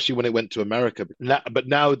about, especially when it went to America. But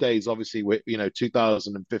nowadays, obviously,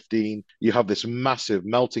 2015, you have this massive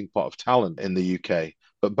melting pot of talent in the UK.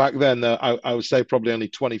 But back then, I would say probably only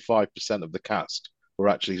 25% of the cast were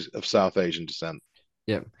actually of South Asian descent.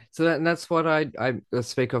 Yeah. So that's what I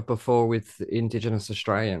speak of before with Indigenous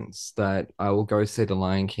Australians, that I will go see The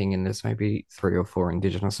Lion King and there's maybe 3 or 4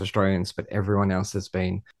 Indigenous Australians, but everyone else has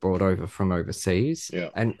been brought over from overseas. Yeah.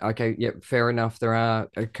 And okay, yeah, fair enough. There are,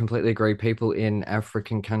 I completely agree, people in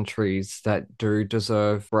African countries that do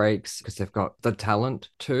deserve breaks because they've got the talent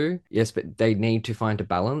too. Yes, but they need to find a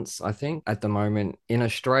balance, I think. At the moment in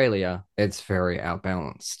Australia, it's very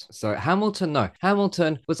outbalanced. So Hamilton, no.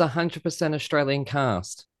 Hamilton was 100% Australian cast.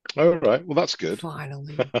 All right. Well, that's good.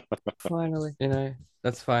 Finally, finally,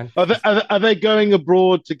 that's fine. Are they going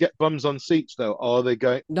abroad to get bums on seats though? Or are they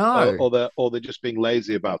going? No, or they're just being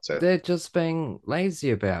lazy about it? they're just being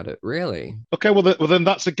lazy about it, really. Okay. Well, then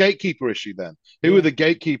that's a gatekeeper issue. Then who Yeah. are the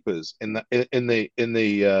gatekeepers in the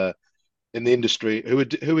industry who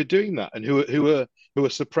are doing that, and who are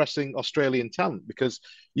suppressing Australian talent? Because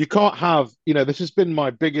you can't have, this has been my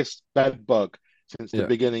biggest bed bug since the Yeah.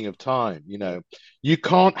 beginning of time. You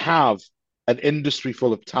can't have an industry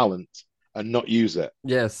full of talent and not use it.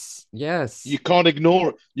 Yes, yes. You can't ignore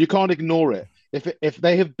it. You can't ignore it. If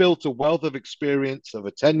they have built a wealth of experience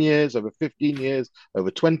over 10 years, over 15 years,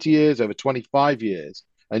 over 20 years, over 25 years,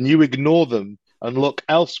 and you ignore them and look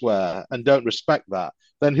elsewhere and don't respect that,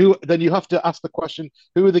 then you have to ask the question,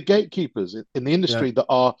 who are the gatekeepers in the industry Yeah. that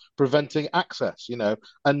are preventing access,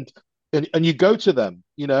 and and you go to them,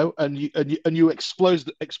 and you expose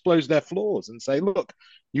their flaws and say, look,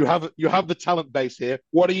 you have the talent base here.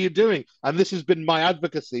 What are you doing? And this has been my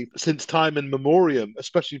advocacy since time in memoriam,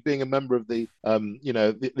 especially being a member of the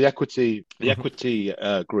the equity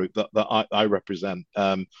group that I represent,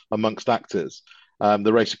 amongst actors,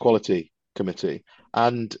 the Race Equality Committee.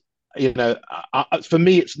 And for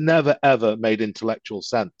me, it's never ever made intellectual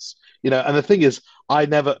sense. And the thing is, I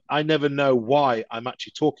never know why I'm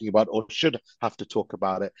actually talking about or should have to talk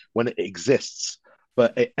about it when it exists.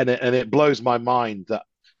 But it blows my mind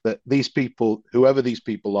that these people, whoever these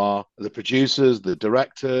people are, the producers, the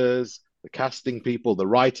directors, the casting people, the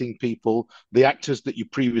writing people, the actors that you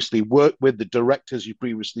previously worked with, the directors you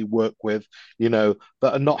previously worked with, that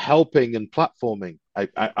are not helping and platforming.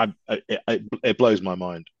 It blows my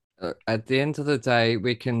mind. At the end of the day,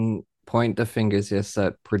 we can point the fingers, yes,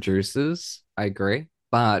 at producers. I agree.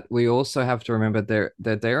 But we also have to remember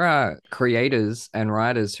that there are creators and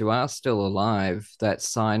writers who are still alive that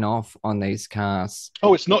sign off on these casts.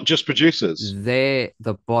 Oh, it's not just producers. They're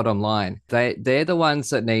the bottom line. They're the ones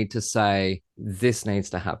that need to say this needs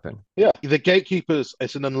to happen. Yeah, the gatekeepers.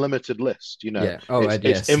 It's an unlimited list. Yeah. Oh,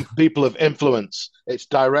 it's yes. people of influence. It's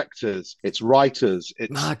directors. It's writers.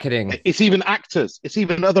 It's Marketing. It's even actors. It's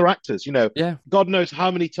even other actors. Yeah. God knows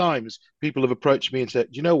how many times people have approached me and said,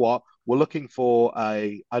 you know what? We're looking for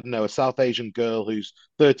a South Asian girl who's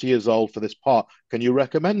 30 years old for this part. Can you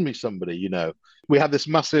recommend me somebody? We had this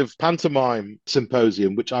massive pantomime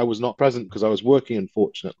symposium, which I was not present because I was working,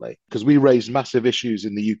 unfortunately, because we raised massive issues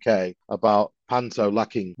in the UK about panto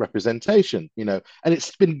lacking representation, and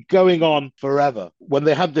it's been going on forever. When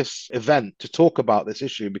they had this event to talk about this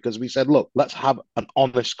issue, because we said, look, let's have an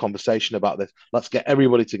honest conversation about this. Let's get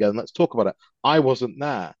everybody together and let's talk about it. I wasn't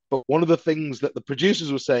there. But one of the things that the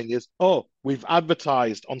producers were saying is, oh, we've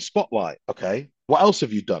advertised on Spotlight. Okay, what else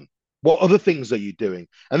have you done? What other things are you doing?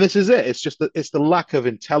 And this is it. It's just that it's the lack of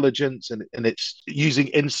intelligence, and it's using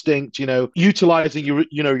instinct, utilizing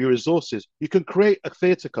your resources. You can create a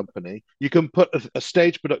theatre company, you can put a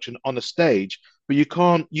stage production on a stage, but you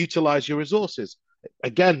can't utilize your resources.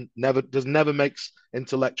 Again, never makes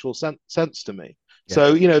intellectual sense to me. Yeah.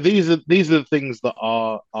 So these are the things that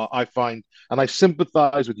are I find, and I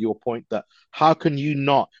sympathize with your point that how can you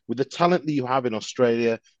not, with the talent that you have in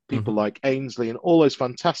Australia, people like Ainsley and all those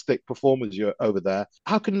fantastic performers you're over there.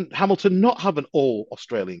 How can Hamilton not have an all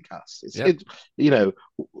Australian cast?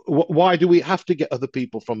 Why do we have to get other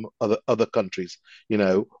people from other countries?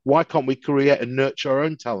 Why can't we create and nurture our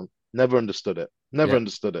own talent? Never understood it. Never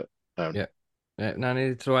understood it. Yeah. Yeah, no,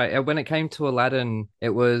 neither do I. When it came to Aladdin, it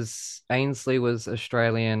was Ainsley was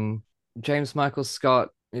Australian. James Michael Scott,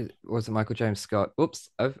 was it Michael James Scott? Oops,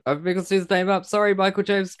 I've mixed his name up. Sorry, Michael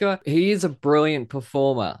James Scott. He is a brilliant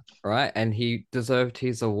performer, right? And he deserved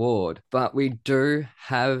his award. But we do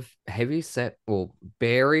have heavy set or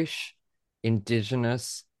bearish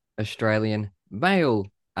Indigenous Australian male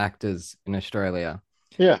actors in Australia.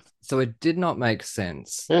 Yeah. So it did not make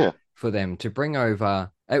sense. Yeah. For them to bring over,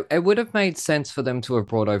 it would have made sense for them to have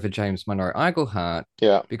brought over James Monroe Iglehart,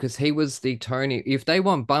 because he was the Tony. If they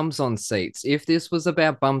want bums on seats, if this was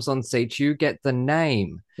about bums on seats, you get the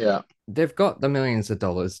name. Yeah, they've got the millions of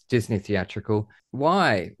dollars. Disney theatrical.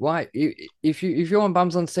 Why? If you want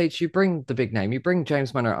bums on seats, you bring the big name. You bring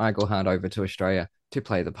James Monroe Iglehart over to Australia to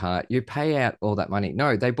play the part. You pay out all that money.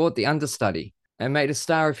 No, they bought the understudy and made a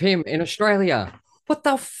star of him in Australia. What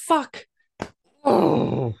the fuck?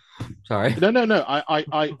 Oh. Sorry. No.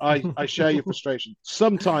 I share your frustration.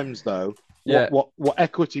 Sometimes, though, what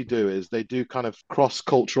Equity do is they do kind of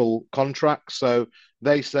cross-cultural contracts. So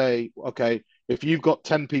they say, okay, if you've got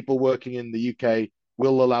 10 people working in the UK,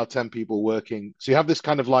 we'll allow 10 people working. So you have this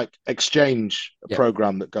kind of like exchange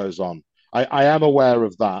program that goes on. I am aware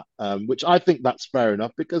of that, which I think that's fair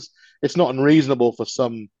enough, because it's not unreasonable for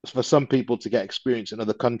some people to get experience in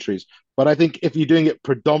other countries. But I think if you're doing it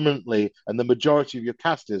predominantly and the majority of your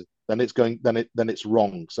cast is, then it's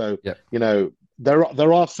wrong. So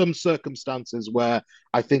there are some circumstances where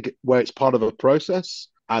I think where it's part of a process,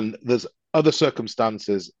 and there's other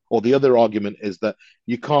circumstances, or the other argument is that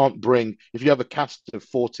you can't bring, if you have a cast of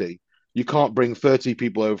 40. You can't bring 30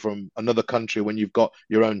 people over from another country when you've got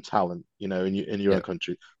your own talent, in your own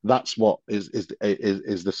country. That's what is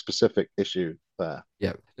the specific issue there.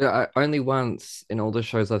 Yeah. Only once in all the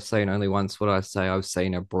shows I've seen, only once would I say I've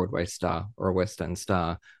seen a Broadway star or a West End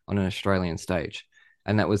star on an Australian stage.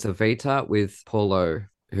 And that was Evita with Paulo,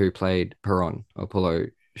 who played Perron, or Paulo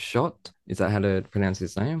Shot. Is that how to pronounce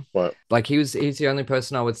his name? Right. Like he's the only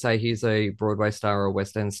person I would say he's a Broadway star or a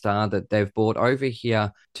West End star that they've brought over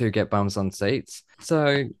here to get bums on seats.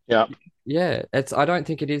 So I don't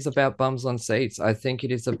think it is about bums on seats. I think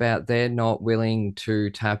it is about they're not willing to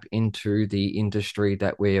tap into the industry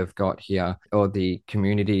that we have got here, or the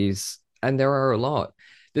communities, and there are a lot.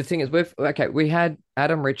 The thing is, we had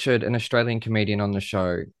Adam Richard, an Australian comedian, on the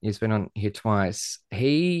show. He's been on here twice.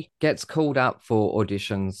 He gets called up for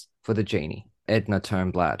auditions for the Genie, Edna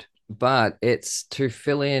Turnblad, but it's to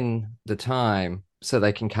fill in the time so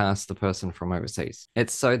they can cast the person from overseas.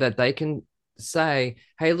 It's so that they can say,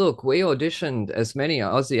 hey, look, we auditioned as many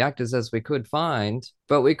Aussie actors as we could find,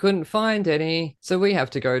 but we couldn't find any, so we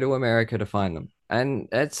have to go to America to find them. And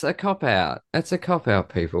it's a cop-out. It's a cop-out,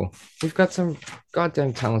 people. We've got some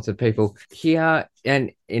goddamn talented people here,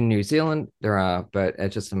 and in New Zealand there are, but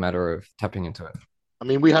it's just a matter of tapping into it. I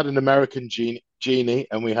mean, we had an American genie,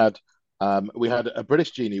 and we had a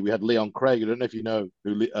British genie. We had Leon Craig. I don't know if you know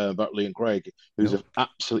about Leon Craig, who's an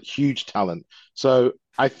absolute huge talent. So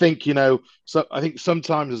I think, I think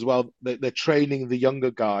sometimes as well they're training the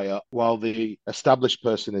younger guy up while the established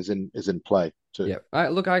person is in play too. Yeah,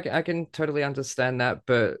 look, I can totally understand that,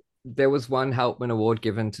 but there was one Helpman Award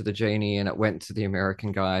given to the genie, and it went to the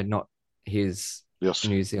American guy, not his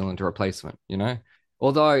New Zealand replacement.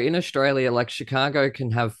 Although in Australia, like Chicago can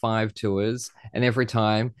have 5 tours, and every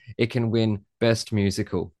time it can win Best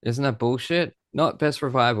Musical. Isn't that bullshit? Not Best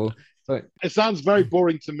Revival. But it sounds very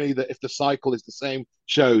boring to me that if the cycle is the same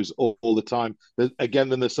shows all the time, then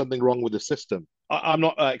there's something wrong with the system. I'm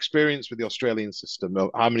not experienced with the Australian system, or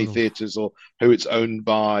how many theatres, or who it's owned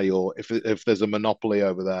by, or if there's a monopoly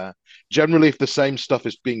over there. Generally, if the same stuff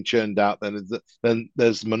is being churned out, then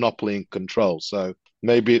there's monopoly and control. So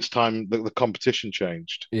maybe it's time that the competition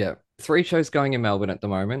changed. Yeah. 3 shows going in Melbourne at the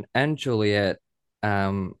moment, and Juliet,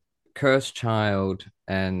 Cursed Child,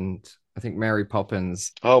 and I think Mary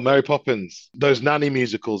Poppins. Oh, Mary Poppins. Those nanny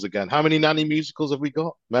musicals again. How many nanny musicals have we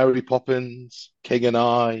got? Mary Poppins, King and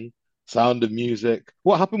I, Sound of Music.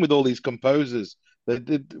 What happened with all these composers? Were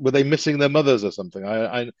they missing their mothers or something?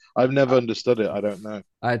 I've never understood it. I don't know.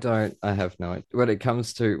 I have no idea. When it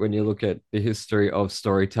comes to, when you look at the history of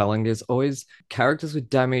storytelling, there's always characters with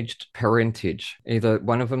damaged parentage. Either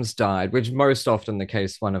one of them's died, which most often the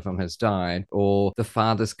case, one of them has died, or the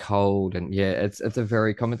father's cold. And it's a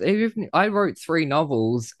very common thing. Even I wrote 3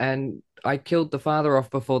 novels and I killed the father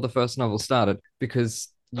off before the first novel started, because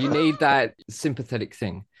You need that sympathetic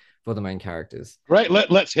thing for the main characters. Right,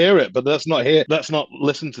 let's hear it, but let's not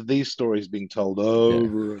listen to these stories being told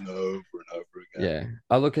over and over and over again. Yeah.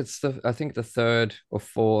 Oh, look, I think the third or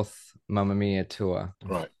fourth Mamma Mia tour.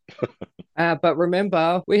 Right. But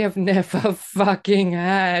remember, we have never fucking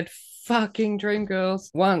had fucking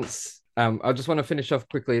Dreamgirls once. I just want to finish off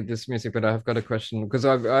quickly this music, but I've got a question because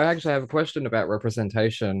I actually have a question about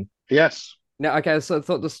representation. Yes. Now, okay, so I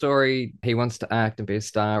thought the story, he wants to act and be a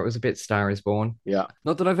star. It was a bit Star is Born. Yeah.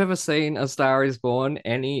 Not that I've ever seen A Star is Born,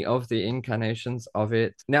 any of the incarnations of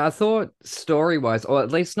it. Now, I thought story-wise, or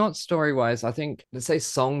at least not story-wise, I think, let's say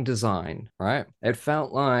song design, right? It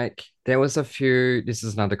felt like there was a few, this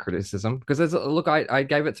is another criticism, because look, I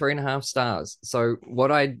gave it 3.5 stars. So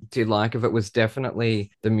what I did like of it was definitely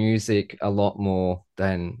the music a lot more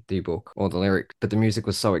than the book or the lyric, but the music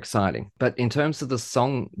was so exciting. But in terms of the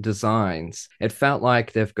song designs, it felt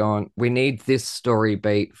like they've gone, we need this story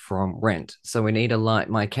beat from Rent. So we need a light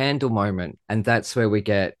my candle moment. And that's where we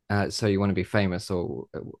get So You Want to Be Famous or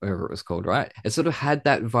whatever it was called, right? It sort of had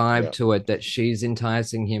that vibe to it that she's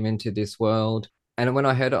enticing him into this world. And when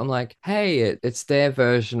I heard it, I'm like, hey, it's their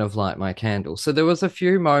version of Light My Candle. So there was a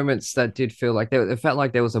few moments that did feel like it felt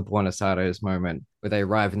like there was a Buenos Aires moment where they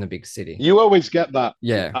arrive in the big city. You always get that.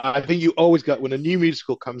 Yeah. I think you always get when a new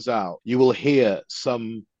musical comes out, you will hear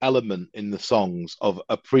some element in the songs of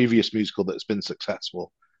a previous musical that's been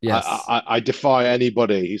successful. Yes. I defy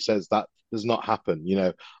anybody who says that does not happen. You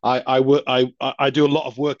know, I do a lot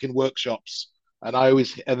of work in workshops. And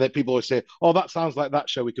then people always say, "Oh, that sounds like that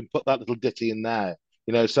show. We can put that little ditty in there."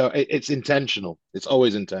 You know, so it's intentional. It's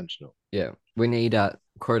always intentional. Yeah, we need a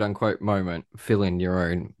quote unquote moment. Fill in your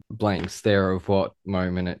own blanks there of what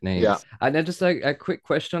moment it needs. Yeah. And then just a quick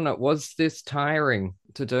question: was this tiring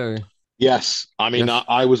to do? Yes, I mean, Yes.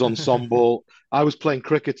 I was ensemble. I was playing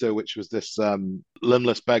cricketer, which was this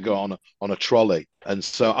limbless beggar on a trolley, and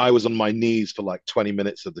so I was on my knees for like 20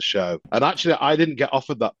 minutes of the show. And actually, I didn't get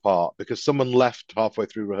offered that part because someone left halfway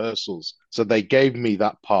through rehearsals, so they gave me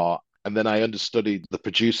that part. And then I understudied the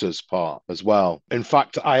producer's part as well. In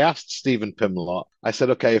fact, I asked Stephen Pimlott, I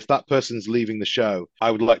said, okay, if that person's leaving the show,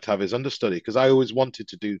 I would like to have his understudy because I always wanted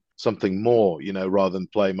to do something more, you know, rather than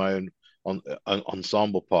play my own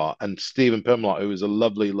ensemble part. And Stephen Pimlott, who is a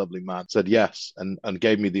lovely, lovely man, said yes and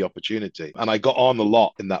gave me the opportunity. And I got on a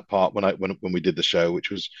lot in that part when we did the show,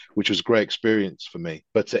 which was a great experience for me.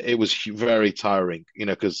 But it was very tiring, you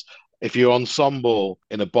know, because if you're ensemble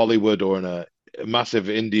in a Bollywood or in a massive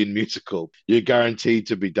Indian musical, you're guaranteed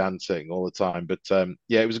to be dancing all the time. But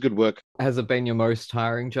yeah, it was good work. Has it been your most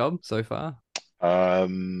tiring job so far?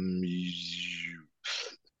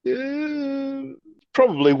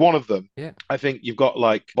 Probably one of them. Yeah. I think you've got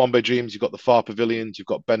like Bombay Dreams, you've got the Far Pavilions, you've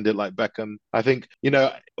got Bend It Like Beckham. I think, you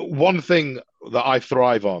know, one thing that I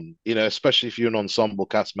thrive on, you know, especially if you're an ensemble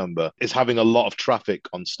cast member, is having a lot of traffic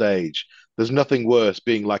on stage. There's nothing worse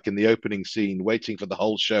being like in the opening scene, waiting for the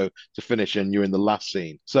whole show to finish and you're in the last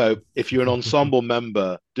scene. So if you're an ensemble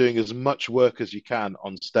member, doing as much work as you can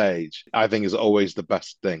on stage, I think is always the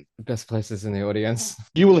best thing. Best places in the audience.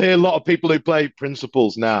 You will hear a lot of people who play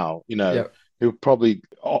principals now, you know, who probably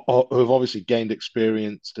who have obviously gained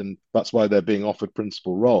experience, and that's why they're being offered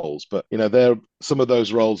principal roles. But you know, some of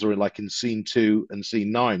those roles are in scene 2 and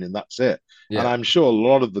scene 9, and that's it. Yeah. And I'm sure a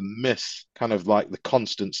lot of them miss kind of like the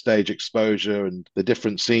constant stage exposure and the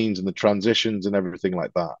different scenes and the transitions and everything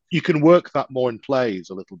like that. You can work that more in plays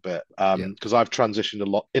a little bit because I've transitioned a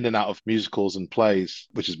lot in and out of musicals and plays,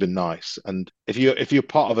 which has been nice. And if you're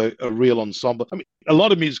part of a real ensemble, I mean, a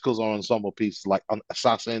lot of musicals are ensemble pieces like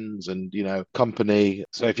Assassins and, you know, Company.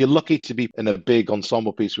 So if you're lucky to be in a big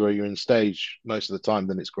ensemble piece where you're in stage most of the time,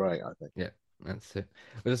 then it's great, I think. Yeah, that's it.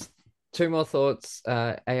 Just 2 more thoughts.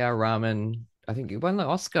 A.R. Rahman, I think he won the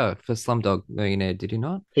Oscar for Slumdog Millionaire, did he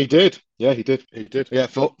not? He did. Yeah, he did. He did. Yeah,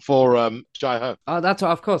 for Jai Ho. Oh, that's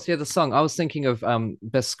right. Of course. Yeah, the song. I was thinking of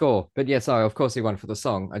best score, but yeah, sorry. Of course, he won for the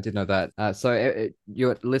song. I did know that. So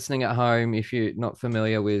you're listening at home. If you're not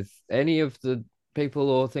familiar with any of the people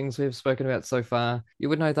or things we've spoken about so far, you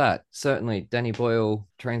would know that. Certainly, Danny Boyle,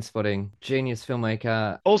 Trainspotting, genius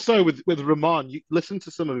filmmaker. Also, with Rahman, you listen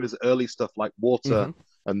to some of his early stuff like Water.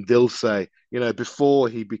 And Dil Se, you know, before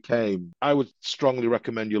he became, I would strongly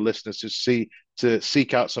recommend your listeners to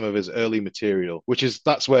seek out some of his early material,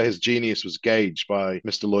 that's where his genius was gauged by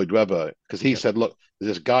Mr. Lloyd Webber, because he said, look,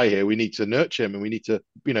 there's this guy here, we need to nurture him and we need to,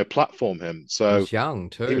 you know, platform him. So he's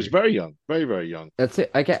young too. He was very young, very, very young. That's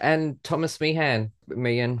it. Okay. And Thomas Meehan,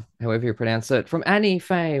 however you pronounce it, from Annie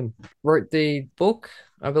fame, wrote the book,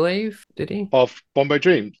 I believe. Did he? Of Bombay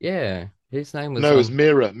Dreams? Yeah. His name was No, it was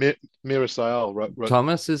Mira. Mira Sayal wrote.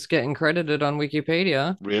 Thomas is getting credited on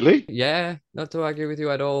Wikipedia. Really? Yeah, not to argue with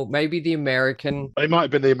you at all. Maybe the American. It might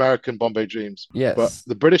have been the American Bombay Dreams, but Yes.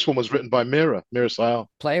 the British one was written by Mira Sayal.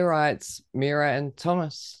 Playwrights, Mira and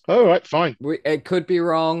Thomas. Oh, right, fine. It could be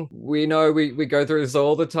wrong. We know we go through this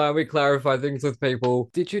all the time. We clarify things with people.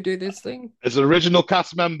 Did you do this thing? As an original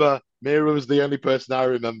cast member, Mira was the only person I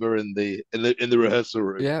remember in the rehearsal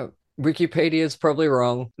room. Yeah. Wikipedia is probably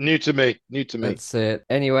wrong. New to me. That's it.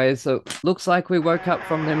 Anyway, so looks like we woke up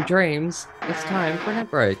from them dreams. It's time for an ad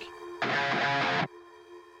break.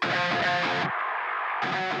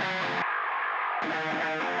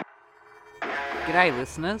 G'day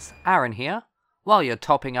listeners, Aaron here. While you're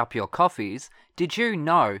topping up your coffees, did you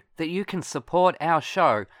know that you can support our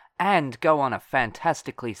show and go on a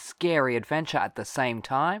fantastically scary adventure at the same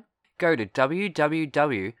time? Go to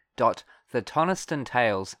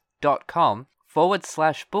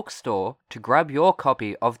www.thetonistonTales.com/bookstore to grab your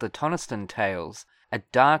copy of The Toniston Tales, a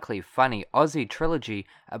darkly funny Aussie trilogy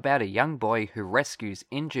about a young boy who rescues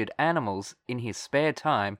injured animals in his spare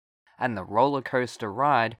time and the roller coaster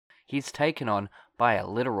ride he's taken on by a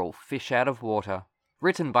literal fish out of water.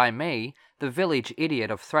 Written by me, the village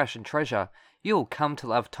idiot of Thrash and Treasure, you'll come to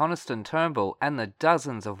love Toniston Turnbull and the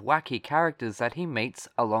dozens of wacky characters that he meets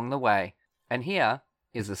along the way. And here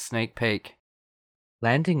is a sneak peek.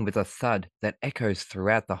 Landing with a thud that echoes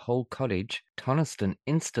throughout the whole cottage, Toniston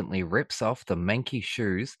instantly rips off the manky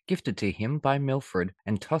shoes gifted to him by Milfred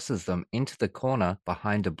and tosses them into the corner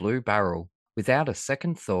behind a blue barrel. Without a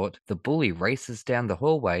second thought, the bully races down the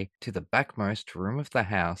hallway to the backmost room of the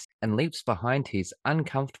house and leaps behind his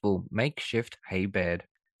uncomfortable makeshift hay bed,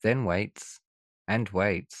 then waits, and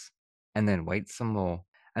waits, and then waits some more,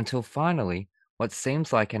 until finally, what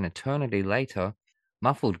seems like an eternity later,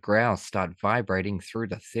 muffled growls start vibrating through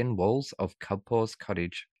the thin walls of Cubpaw's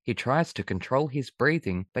cottage. He tries to control his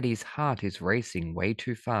breathing, but his heart is racing way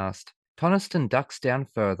too fast. Toniston ducks down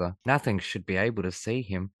further. Nothing should be able to see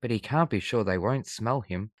him, but he can't be sure they won't smell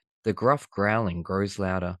him. The gruff growling grows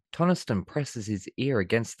louder. Toniston presses his ear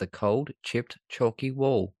against the cold, chipped, chalky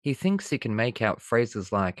wall. He thinks he can make out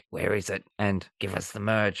phrases like, "Where is it?" and "Give us the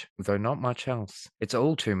merge," though not much else. It's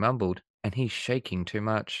all too mumbled, and he's shaking too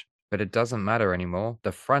much. But it doesn't matter anymore.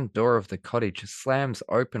 The front door of the cottage slams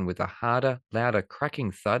open with a harder, louder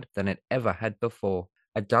cracking thud than it ever had before.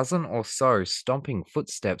 A dozen or so stomping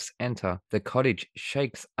footsteps enter. The cottage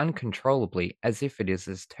shakes uncontrollably as if it is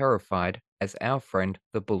as terrified as our friend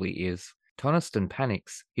the bully is. Toniston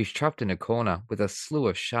panics. He's trapped in a corner with a slew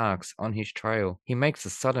of sharks on his trail. He makes a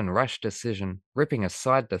sudden rash decision. Ripping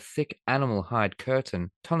aside the thick animal hide curtain,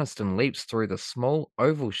 Toniston leaps through the small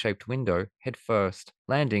oval-shaped window head first,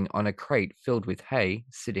 landing on a crate filled with hay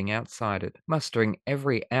sitting outside it, mustering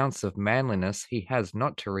every ounce of manliness he has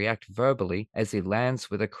not to react verbally as he lands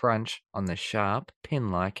with a crunch on the sharp,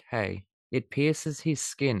 pin-like hay. It pierces his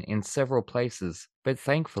skin in several places, but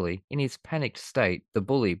thankfully, in his panicked state, the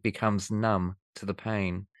bully becomes numb to the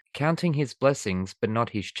pain. Counting his blessings but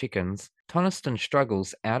not his chickens, Toniston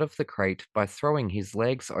struggles out of the crate by throwing his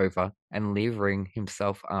legs over and levering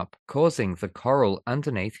himself up, causing the coral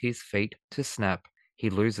underneath his feet to snap. He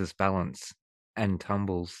loses balance and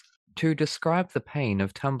tumbles. To describe the pain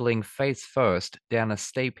of tumbling face first down a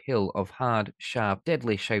steep hill of hard, sharp,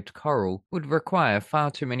 deadly-shaped coral would require far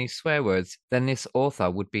too many swear words than this author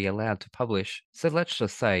would be allowed to publish, so let's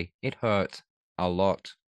just say it hurt. A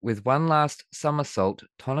lot. With one last somersault,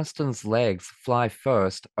 Toniston's legs fly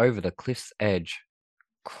first over the cliff's edge.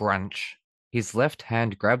 Crunch. His left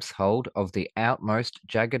hand grabs hold of the outmost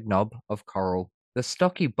jagged knob of coral. The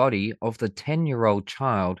stocky body of the 10-year-old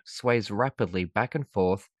child sways rapidly back and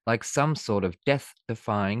forth like some sort of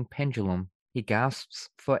death-defying pendulum. He gasps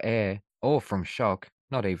for air, or from shock,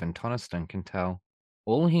 not even Toniston can tell.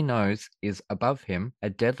 All he knows is above him a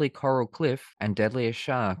deadly coral cliff and deadlier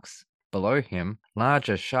sharks. Below him,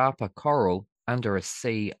 larger, sharper coral under a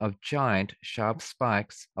sea of giant, sharp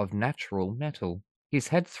spikes of natural metal. His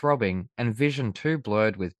head throbbing and vision too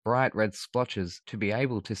blurred with bright red splotches to be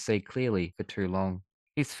able to see clearly for too long.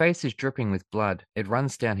 His face is dripping with blood. It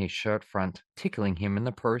runs down his shirt front, tickling him in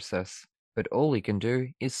the process. But all he can do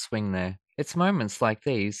is swing there. It's moments like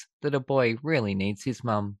these that a boy really needs his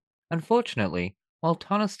mum. Unfortunately, while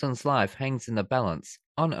Toniston's life hangs in the balance,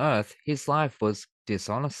 on Earth his life was,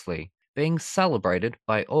 dishonestly, being celebrated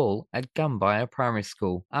by all at Gumbaya Primary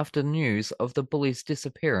School after news of the bully's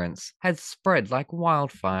disappearance had spread like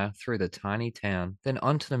wildfire through the tiny town, then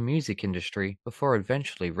onto the music industry before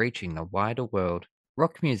eventually reaching the wider world.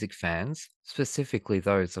 Rock music fans, specifically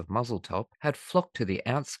those of Muzzletop, had flocked to the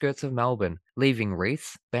outskirts of Melbourne, leaving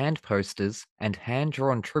wreaths, band posters, and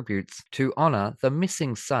hand-drawn tributes to honour the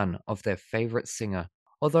missing son of their favourite singer.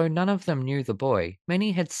 Although none of them knew the boy,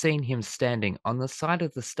 many had seen him standing on the side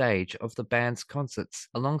of the stage of the band's concerts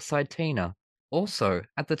alongside Tina. Also,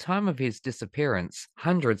 at the time of his disappearance,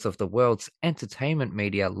 hundreds of the world's entertainment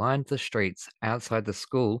media lined the streets outside the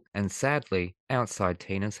school and, sadly, outside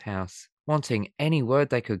Tina's house. Wanting any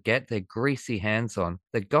word they could get their greasy hands on,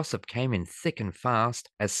 the gossip came in thick and fast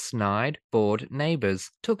as snide, bored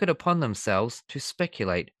neighbours took it upon themselves to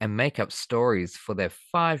speculate and make up stories for their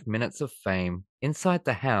 5 minutes of fame. Inside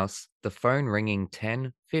the house, the phone ringing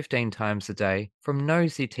 10, 15 times a day from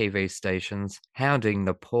nosy TV stations, hounding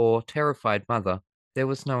the poor, terrified mother, there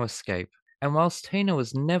was no escape. And whilst Tina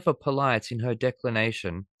was never polite in her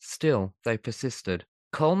declination, still they persisted.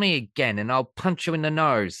 "Call me again and I'll punch you in the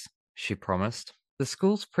nose," she promised. The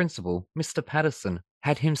school's principal, Mr. Patterson,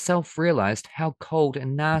 had himself realised how cold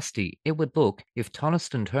and nasty it would look if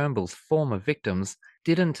Toniston Turnbull's former victims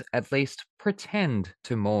didn't at least pretend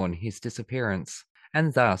to mourn his disappearance.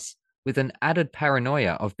 And thus, with an added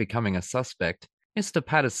paranoia of becoming a suspect, Mr.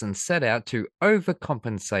 Patterson set out to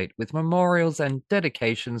overcompensate with memorials and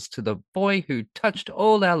dedications to the boy who touched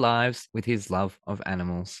all our lives with his love of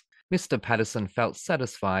animals. Mr. Patterson felt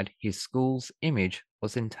satisfied his school's image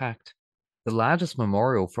was intact. The largest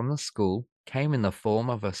memorial from the school came in the form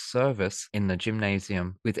of a service in the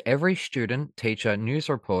gymnasium. With every student, teacher, news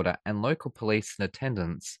reporter, and local police in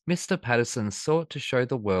attendance, Mr. Patterson sought to show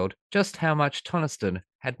the world just how much Toniston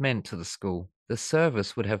had meant to the school. The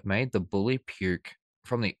service would have made the bully puke.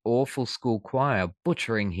 From the awful school choir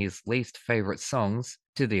butchering his least favourite songs,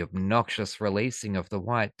 to the obnoxious releasing of the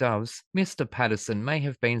White Doves, Mr. Patterson may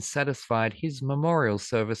have been satisfied his memorial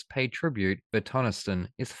service paid tribute, but Toniston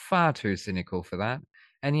is far too cynical for that.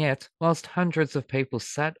 And yet, whilst hundreds of people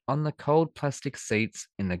sat on the cold plastic seats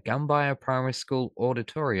in the Gumbaya Primary School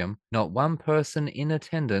auditorium, not one person in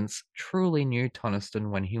attendance truly knew Toniston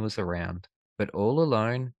when he was around. But all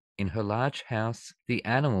alone, in her large house, the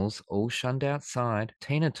animals all shunned outside,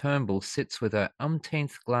 Tina Turnbull sits with her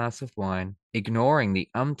umpteenth glass of wine, ignoring the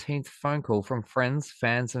umpteenth phone call from friends,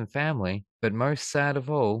 fans, and family, but most sad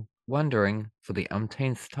of all, wondering, for the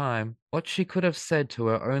umpteenth time, what she could have said to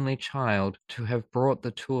her only child to have brought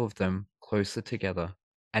the two of them closer together.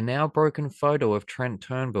 A now broken photo of Trent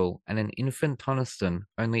Turnbull and an infant Toniston,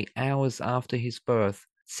 only hours after his birth,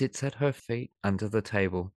 sits at her feet under the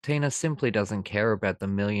table. Tina simply doesn't care about the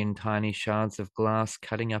million tiny shards of glass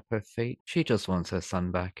cutting up her feet. She just wants her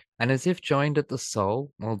son back. And as if joined at the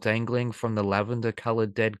soul, while dangling from the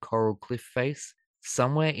lavender-coloured dead coral cliff face,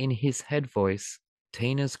 somewhere in his head voice,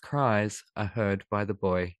 Tina's cries are heard by the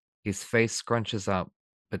boy. His face scrunches up,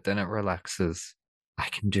 but then it relaxes. I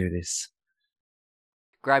can do this.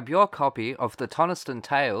 Grab your copy of The Toniston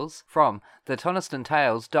Tales from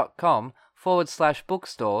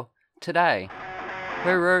thetonistonTales.com/bookstore today.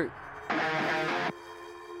 Hooroo!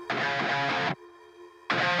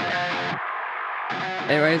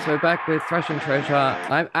 Anyways, we're back with Thrash and Treasure.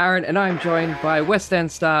 I'm Aaron, and I'm joined by West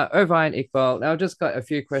End star Irvine Iqbal. Now, I've just got a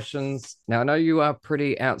few questions. Now, I know you are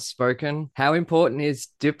pretty outspoken. How important is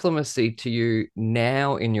diplomacy to you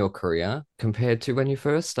now in your career compared to when you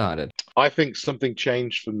first started? I think something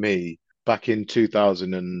changed for me back in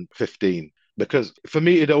 2015. Because for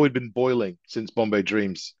me, it'd always been boiling since Bombay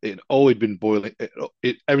Dreams. It always been boiling.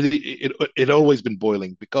 It always been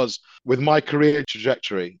boiling because with my career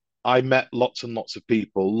trajectory, I met lots and lots of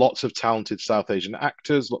people, lots of talented South Asian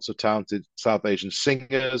actors, lots of talented South Asian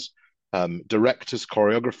singers, directors,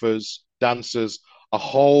 choreographers, dancers, a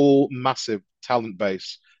whole massive talent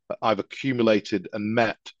base that I've accumulated and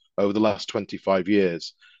met over the last 25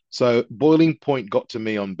 years. So Boiling Point got to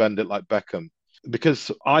me on Bend It Like Beckham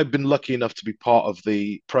because I've been lucky enough to be part of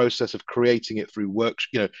the process of creating it through work,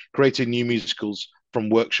 creating new musicals from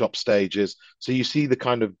workshop stages. So you see the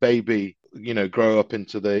kind of baby, grow up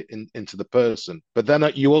into the person. But then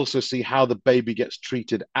you also see how the baby gets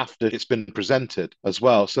treated after it's been presented as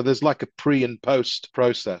well. So there's like a pre and post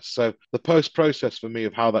process. So the post process for me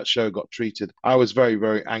of how that show got treated, I was very,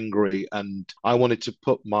 very angry, and I wanted to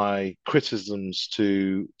put my criticisms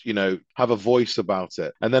to, have a voice about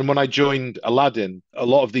it. And then when I joined Aladdin, a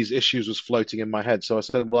lot of these issues was floating in my head. So I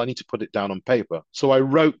said, well, I need to put it down on paper. So I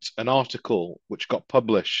wrote an article which got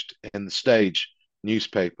published in the Stage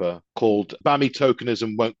newspaper called "Bammy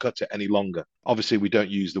Tokenism Won't Cut It Any Longer." Obviously, we don't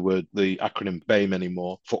use the acronym BAME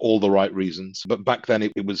anymore for all the right reasons. But back then,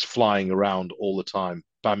 it was flying around all the time.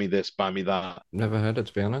 Bammy this, bammy that. Never heard it,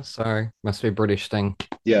 to be honest. Sorry. Must be a British thing.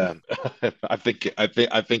 Yeah, I think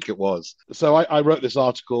it was. So I wrote this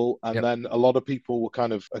article, and Yep. then a lot of people were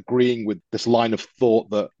kind of agreeing with this line of thought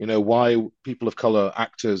that, why people of color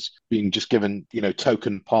actors being just given,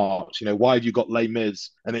 token parts. Why have you got Les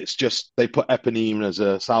Mis and it's just they put Eponine as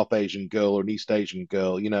a South Asian girl or an East Asian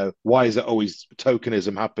girl? Why is it always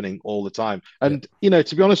tokenism happening all the time? And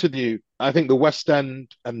to be honest with you, I think the West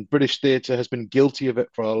End and British theatre has been guilty of it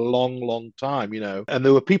for a long, long time, and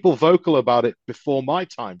there were people vocal about it before my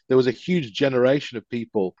time. There was a huge generation of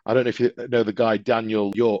people. I don't know if you know the guy,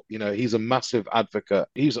 Daniel York, he's a massive advocate.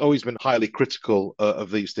 He's always been highly critical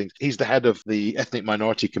of these things. He's the head of the Ethnic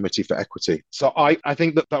Minority Committee for Equity. So I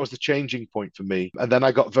think that was the changing point for me. And then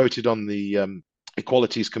I got voted on the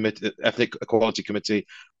Ethnic Equality Committee,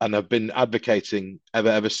 and have been advocating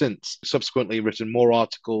ever since. Subsequently written more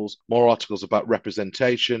articles about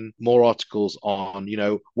representation, more articles on,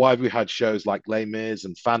 why have we had shows like Les Mis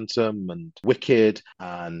and Phantom and Wicked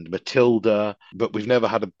and Matilda, but we've never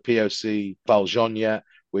had a POC Valjean yet.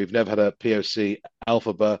 We've never had a POC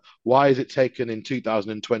Elphaba. Why is it taken in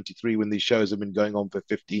 2023 when these shows have been going on for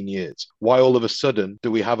 15 years? Why all of a sudden do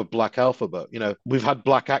we have a black Elphaba? We've had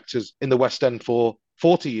black actors in the West End for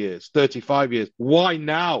 40 years, 35 years. Why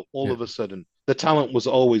now all of a sudden? The talent was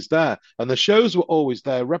always there, and the shows were always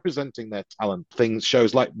there representing their talent.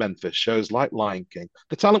 Shows like Memphis, shows like Lion King.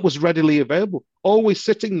 The talent was readily available, always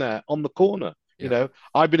sitting there on the corner.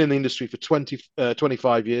 I've been in the industry for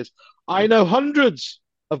 25 years. I know hundreds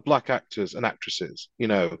of black actors and actresses,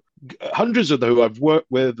 hundreds of them who I've worked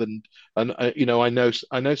with and I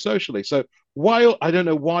know socially. So I don't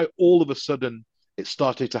know why all of a sudden it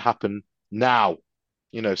started to happen now,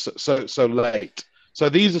 so late. So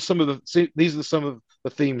these are some of the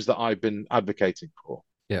themes that I've been advocating for.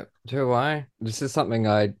 Yeah. Do why? This is something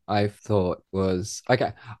I thought was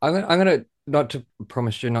okay. I'm gonna not to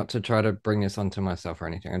promise you not to try to bring this onto myself or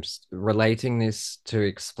anything. I'm just relating this to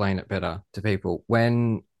explain it better to people.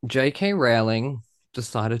 When J.K. Rowling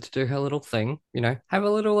decided to do her little thing, have a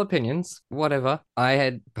little opinions, whatever. I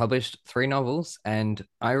had published 3 novels, and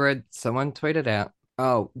I read someone tweeted out,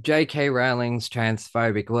 "Oh, J.K. Rowling's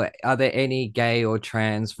transphobic. Well, are there any gay or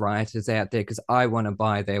trans writers out there? Because I want to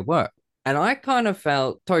buy their work." And I kind of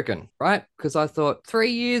felt token, right? Because I thought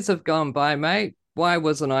 3 years have gone by, mate. Why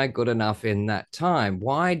wasn't I good enough in that time?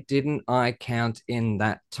 Why didn't I count in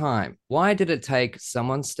that time? Why did it take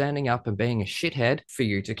someone standing up and being a shithead for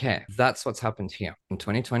you to care? That's what's happened here. In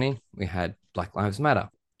 2020, we had Black Lives Matter.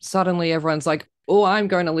 Suddenly everyone's like, oh, I'm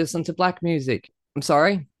going to listen to black music. I'm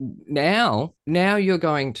sorry. Now you're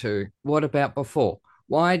going to. What about before?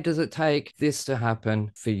 Why does it take this to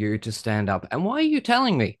happen for you to stand up? And why are you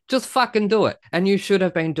telling me? Just fucking do it. And you should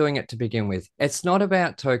have been doing it to begin with. It's not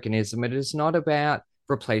about tokenism. It is not about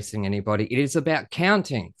replacing anybody. It is about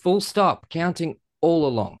counting. Full stop. Counting all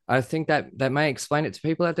along. I think that may explain it to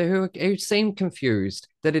people out there who seem confused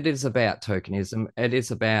that it is about tokenism. It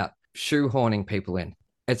is about shoehorning people in.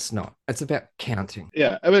 It's not. It's about counting.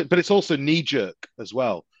 Yeah, but it's also knee-jerk as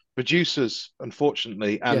well. Producers,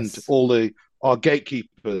 unfortunately, and our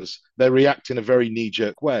gatekeepers, they react in a very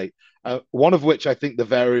knee-jerk way. One of which I think the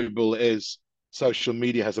variable is social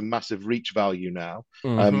media has a massive reach value now.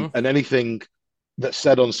 And anything that's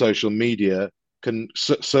said on social media can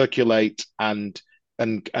circulate and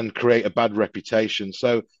create a bad reputation.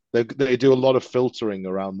 So they do a lot of filtering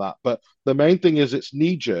around that. But the main thing is it's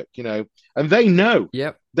knee-jerk, and they know.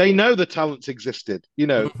 Yep. They know the talents existed,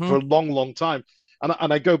 for a long, long time.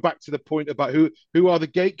 And I go back to the point about who are the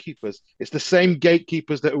gatekeepers. It's the same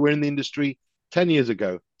gatekeepers that were in the industry 10 years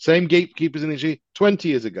ago, same gatekeepers in the industry 20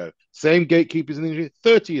 years ago, same gatekeepers in the industry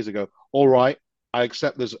 30 years ago. All right, I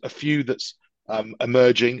accept there's a few that's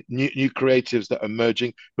emerging, new creatives that are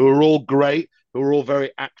emerging, who are all great, who are all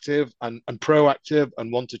very active and proactive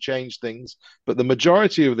and want to change things. But the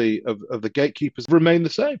majority of the gatekeepers remain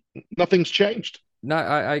the same. Nothing's changed. No,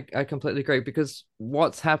 I completely agree, because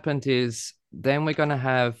what's happened is then we're going to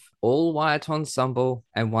have all white ensemble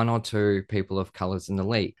and 1 or 2 people of colors in the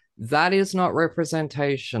lead. That is not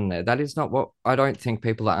representation there. That is not what I don't think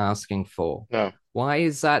people are asking for. No. Why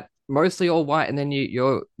is that mostly all white? And then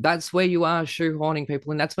you're that's where you are shoehorning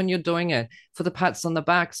people. And that's when you're doing it for the pats on the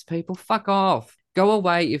backs. People, fuck off. Go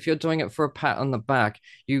away if you're doing it for a pat on the back.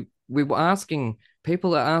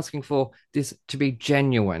 People are asking for this to be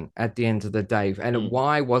genuine at the end of the day. And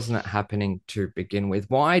why wasn't it happening to begin with?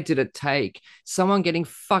 Why did it take someone getting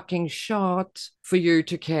fucking shot for you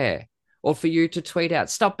to care, or for you to tweet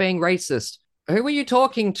out, stop being racist? Who are you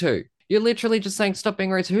talking to? You're literally just saying, stop being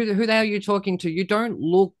racist. Who the hell are you talking to? You don't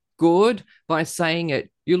look good by saying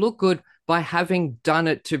it. You look good by having done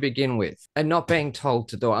it to begin with and not being told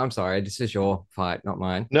to do it. I'm sorry, this is your fight, not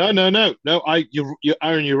mine. No.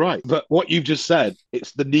 Aaron, you're right. But what you've just said,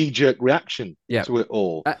 it's the knee-jerk reaction to it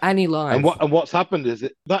all. Annie live. And what's happened is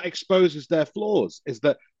that exposes their flaws. Is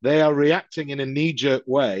that they are reacting in a knee-jerk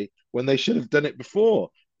way when they should have done it before.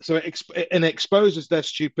 So it exposes their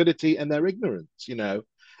stupidity and their ignorance.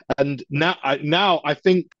 And now I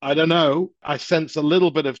think, I don't know, I sense a little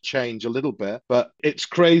bit of change, a little bit, but it's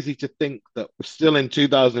crazy to think that we're still in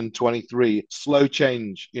 2023. Slow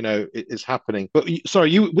change, is happening. But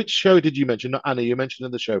sorry, which show did you mention? Not Annie. You mentioned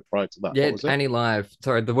another show prior to that. Yeah, what was it? Annie live.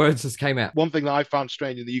 Sorry, the words just came out. One thing that I found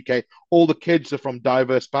strange in the UK, all the kids are from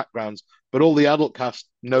diverse backgrounds, but all the adult cast,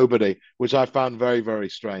 nobody, which I found very, very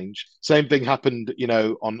strange. Same thing happened,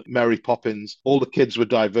 on Mary Poppins. All the kids were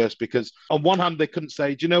diverse because on one hand, they couldn't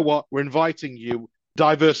say, do you know what? We're inviting you.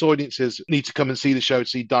 Diverse audiences need to come and see the show,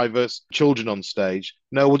 see diverse children on stage.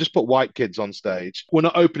 No, we'll just put white kids on stage. We're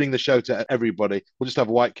not opening the show to everybody. We'll just have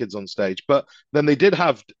white kids on stage. But then they did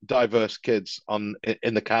have diverse kids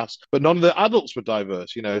in the cast, but none of the adults were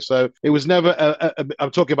diverse, So it was never,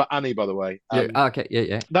 I'm talking about Annie, by the way. Okay,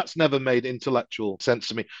 yeah. That's never made intellectual sense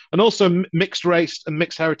to me. And also mixed race and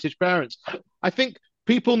mixed heritage parents. I think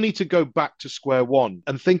people need to go back to square one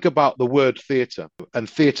and think about the word theatre and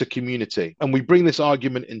theatre community. And we bring this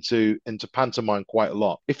argument into pantomime quite a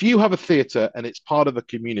lot. If you have a theatre and it's part of a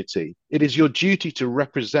community, it is your duty to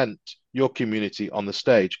represent your community on the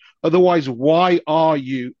stage. Otherwise, why are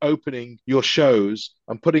you opening your shows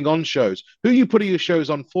and putting on shows? Who are you putting your shows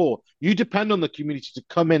on for? You depend on the community to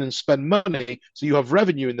come in and spend money so you have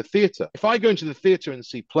revenue in the theatre. If I go into the theatre and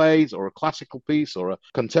see plays or a classical piece or a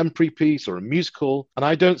contemporary piece or a musical, and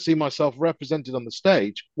I don't see myself represented on the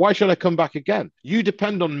stage, why should I come back again? You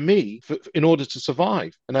depend on me in order to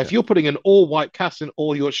survive. And if you're putting an all-white cast in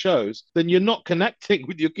all your shows, then you're not connecting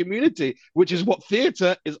with your community, which is what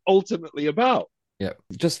theatre is ultimately about. Yeah,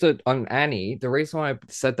 just on Annie, the reason why I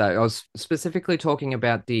said that, I was specifically talking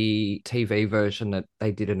about the TV version that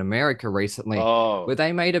they did in America recently, where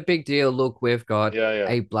they made a big deal. Look, we've got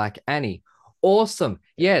a black Annie. Awesome.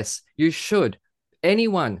 Yes, you should.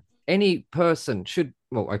 Anyone, any person should,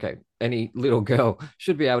 any little girl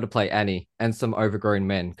should be able to play Annie and some overgrown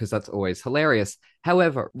men, because that's always hilarious.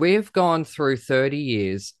 However, we've gone through 30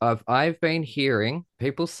 years of I've been hearing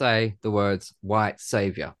people say the words white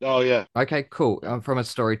savior. Oh, yeah. Okay, cool. From a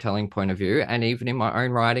storytelling point of view, and even in my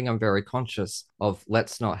own writing, I'm very conscious of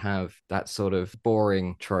let's not have that sort of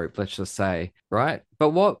boring trope, let's just say, right?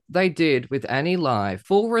 But what they did with Annie Live,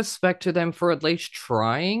 full respect to them for at least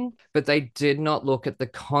trying, but they did not look at the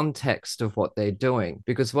context of what they're doing,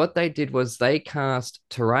 because what they did was they cast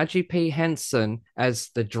Taraji P. Henson as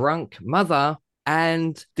the drunk mother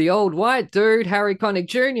and the old white dude, Harry Connick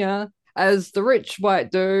Jr., as the rich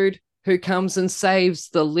white dude who comes and saves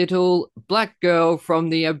the little black girl from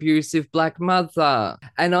the abusive black mother.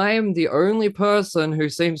 And I am the only person who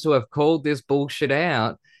seems to have called this bullshit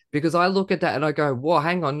out, because I look at that and I go, whoa,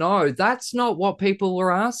 hang on, no, that's not what people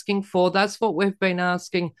were asking for. That's what we've been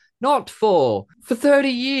asking not for 30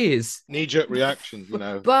 years. Knee-jerk reaction,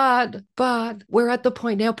 But we're at the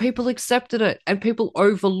point now, people accepted it and people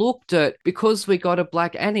overlooked it because we got a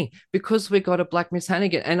black Annie, because we got a black Miss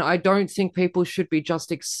Hannigan. And I don't think people should be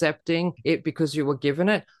just accepting it because you were given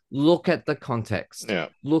it. Look at the context. Yeah.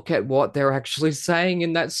 Look at what they're actually saying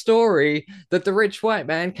in that story, that the rich white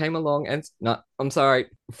man came along and, no, I'm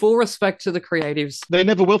sorry, full respect to the creatives. They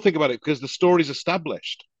never will think about it because the story's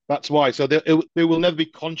established. That's why. So they will never be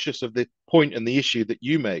conscious of the point and the issue that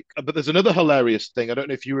you make. But there's another hilarious thing. I don't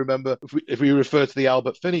know if you remember, if we refer to the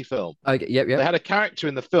Albert Finney film. Okay, yep. They had a character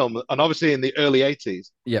in the film, and obviously in the early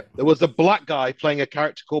 80s, yep, there was a black guy playing a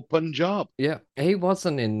character called Punjab. Yeah, he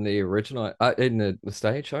wasn't in the original, in the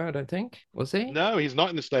stage show, I don't think. Was he? No, he's not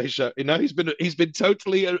in the stage show. He's been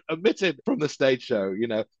totally omitted from the stage show.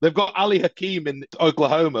 They've got Ali Hakim in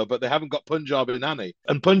Oklahoma, but they haven't got Punjab in Annie.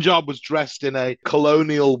 And Punjab was dressed in a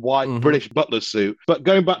colonial white British butler suit. But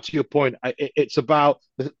going back to your point, it's about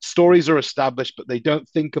the stories are established, but they don't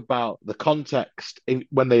think about the context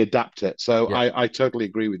when they adapt it. So I totally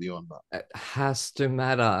agree with you on that. It has to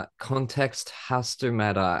matter. Context has to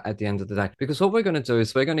matter at the end of the day. Because what we're going to do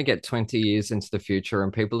is we're going to get 20 years into the future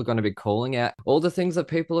and people are going to be calling out all the things that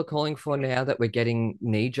people are calling for now that we're getting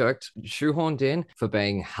knee-jerked, shoehorned in for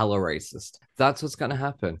being hella racist. That's what's going to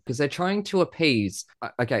happen because they're trying to appease.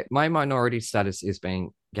 Okay, my minority status is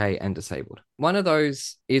being gay and disabled. One of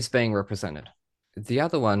those is being represented. The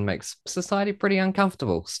other one makes society pretty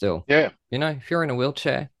uncomfortable still. Yeah. If you're in a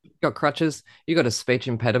wheelchair, got crutches, you got a speech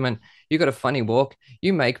impediment, you got a funny walk,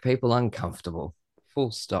 you make people uncomfortable.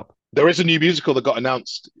 Full stop. There is a new musical that got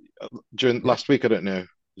announced during Yeah. last week. I don't know.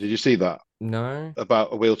 Did you see that? No.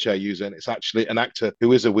 About a wheelchair user, and it's actually an actor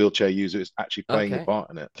who is a wheelchair user is actually playing the Okay. part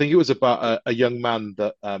in it. I think it was about a young man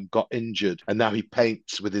that got injured, and now he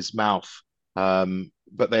paints with his mouth.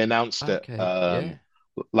 But they announced it Okay.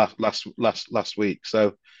 Yeah. last week.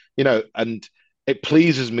 So, and it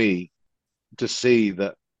pleases me to see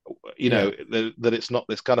that Yeah. that it's not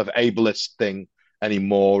this kind of ableist thing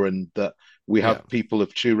anymore, and that we Yeah. have people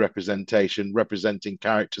of true representation representing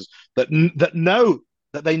characters that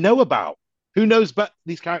they know about. Who knows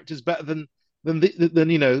these characters better than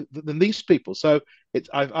these people? So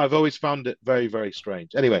I've always found it very, very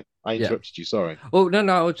strange. Anyway, I Yeah. interrupted you. Sorry. Well,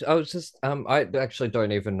 no, I was just I actually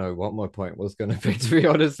don't even know what my point was going to be, to be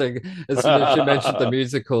honest. Like, as soon as you mentioned the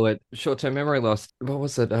musical, short-term memory loss. What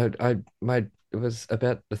was it? It was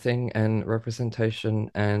about the thing and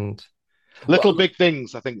representation and Little well, Big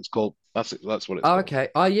Things, I think it's called. That's what it's oh, called. okay.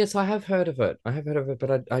 Oh, yes, I have heard of it. I have heard of it,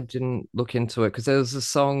 but I didn't look into it because there was a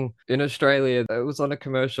song in Australia that was on a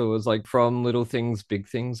commercial. It was like, "From little things, big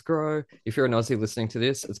things grow." If you're an Aussie listening to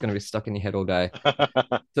this, it's going to be stuck in your head all day.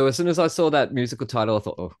 So as soon as I saw that musical title, I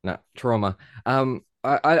thought, "Oh, no, trauma."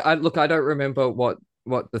 I look, I don't remember what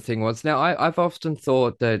the thing was. Now, I've often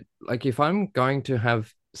thought that, like, if I'm going to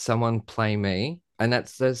have someone play me, and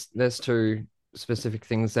there's two specific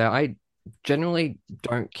things there. I generally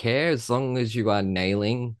don't care as long as you are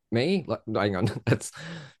nailing me. Like, hang on, let's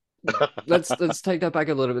take that back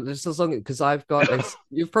a little bit. Just as long because I've got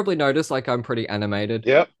you've probably noticed like I'm pretty animated.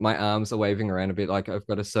 Yep. My arms are waving around a bit, like I've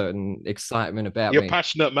got a certain excitement about You're a me.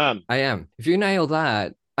 passionate man. I am. If you nail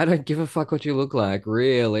that, I don't give a fuck what you look like,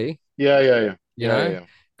 really. Yeah. You know,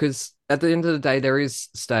 because at the end of the day, there is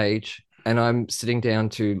stage, and I'm sitting down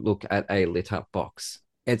to look at a lit up box.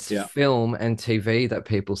 It's Yeah. film and TV that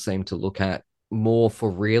people seem to look at more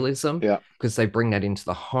for realism Yeah. because they bring that into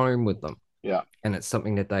the home with them. Yeah. And it's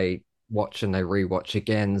something that they watch and they rewatch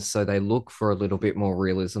again. So they look for a little bit more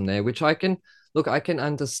realism there, which I can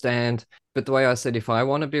understand. But the way I said, if I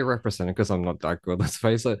want to be represented, because I'm not that good, let's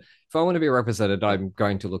face it, if I want to be represented, I'm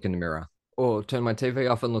going to look in the mirror or turn my TV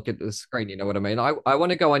off and look at the screen. You know what I mean? I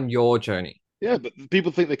want to go on your journey. Yeah, but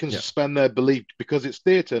people think they can Yeah. suspend their belief because it's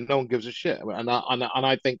theatre and no one gives a shit. And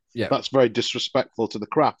I think Yeah. that's very disrespectful to the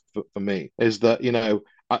craft for me. Is that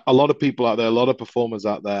a lot of people out there, a lot of performers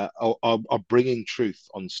out there are bringing truth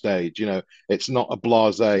on stage. It's not a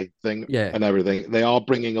blasé thing Yeah. and everything. They are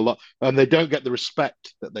bringing a lot, and they don't get the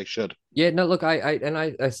respect that they should. Yeah, no, look, I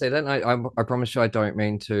say that, and I promise you, I don't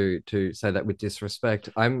mean to say that with disrespect.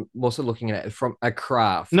 I'm also looking at it from a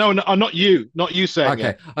craft. No, not you saying Okay.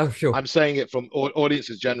 it. Oh, sure. I'm saying it from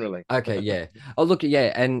audiences generally. Okay, yeah. Oh, look,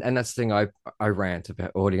 yeah, and that's the thing. I rant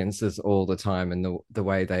about audiences all the time and the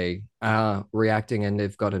way they are reacting, and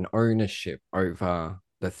they've got an ownership over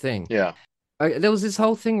the thing. Yeah. There was this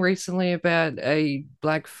whole thing recently about a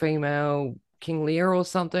black female King Lear or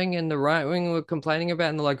something, and the right wing were complaining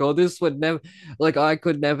about, and they're like, "Oh, this would never, like, I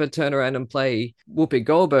could never turn around and play Whoopi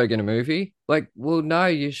Goldberg in a movie." Like, well, no,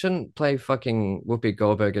 you shouldn't play fucking Whoopi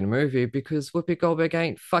Goldberg in a movie because Whoopi Goldberg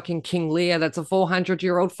ain't fucking King Lear. That's a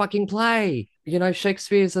 400-year-old fucking play.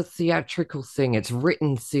 Shakespeare's a theatrical thing. It's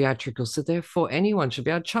written theatrical. So therefore,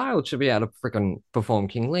 a child should be able to freaking perform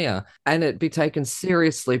King Lear and it be taken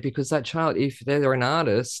seriously because that child, if they're an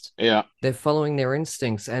artist, Yeah, they're following their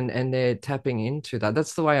instincts and they're tapping into that.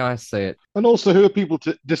 That's the way I see it. and also, who are people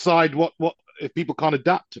to decide what if people can't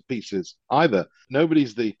adapt to pieces either?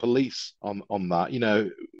 Nobody's the police on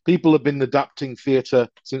that. People have been adapting theatre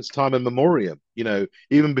since time immemorial.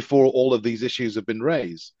 Even before all of these issues have been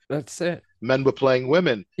raised. That's it. Men were playing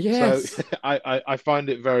women. Yes. So I find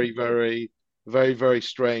it very, very, very, very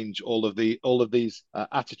strange. All of these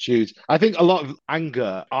attitudes. I think a lot of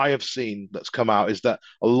anger I have seen that's come out is that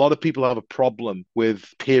a lot of people have a problem with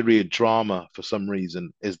period drama for some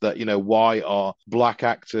reason. Is that why are black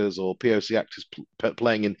actors or POC actors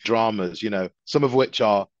playing in dramas? Some of which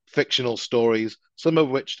are fictional stories, some of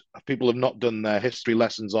which people have not done their history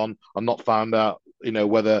lessons on, are not found out,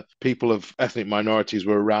 whether people of ethnic minorities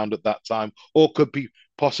were around at that time, or could be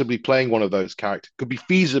possibly playing one of those characters, could be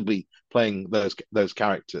feasibly playing those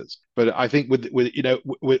characters. But I think with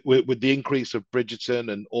the increase of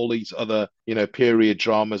Bridgerton and all these other period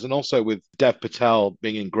dramas, and also with Dev Patel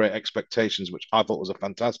being in Great Expectations, which I thought was a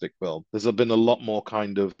fantastic film, there's been a lot more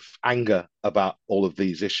kind of anger about all of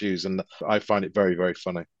these issues, and I find it very, very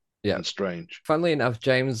funny. Yeah, and strange. Funnily enough,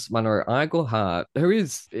 James Monroe Iglehart, who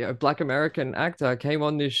is a Black American actor, came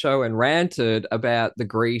on this show and ranted about the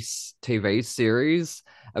Grease TV series,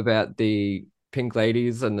 about the Pink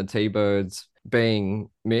Ladies and the T-Birds being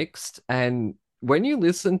mixed. And when you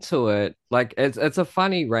listen to it, like it's a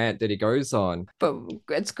funny rant that he goes on, but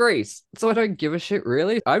it's Grease. So I don't give a shit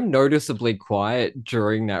really. I'm noticeably quiet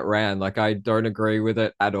during that rant. Like I don't agree with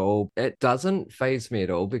it at all. It doesn't faze me at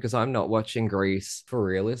all because I'm not watching Grease for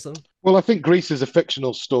realism. Well, I think Greece is a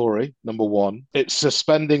fictional story, number one. It's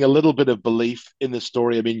suspending a little bit of belief in the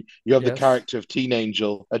story. I mean, you have the Yes. character of Teen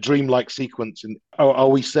Angel, a dreamlike sequence. And are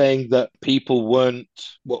we saying that people were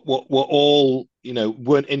all,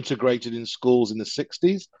 weren't integrated in schools in the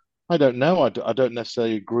 60s? I don't know. I don't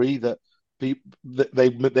necessarily agree that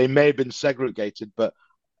that they may have been segregated, but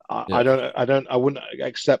Yeah. I wouldn't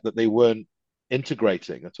accept that they weren't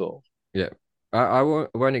integrating at all. Yeah. I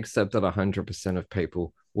won't accept that 100% of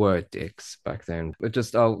people were dicks back then. But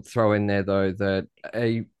just I'll throw in there though that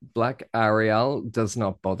a black Ariel does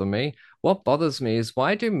not bother me. What bothers me is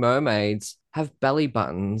why do mermaids have belly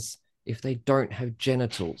buttons if they don't have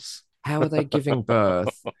genitals? How are they giving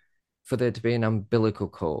birth for there to be an umbilical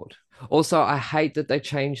cord? Also, I hate that they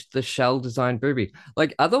changed the shell design booby.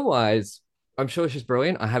 Like otherwise, I'm sure she's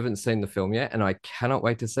brilliant. I haven't seen the film yet, and I cannot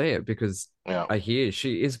wait to see it because Yeah. I hear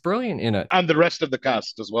she is brilliant in it. And the rest of the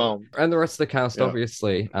cast as well. And the rest of the cast, Yeah.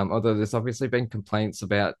 obviously. Although there's obviously been complaints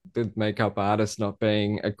about the makeup artist not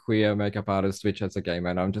being a queer makeup artist, which has a gay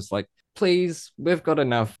man. I'm just like, please, we've got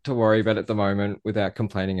enough to worry about at the moment without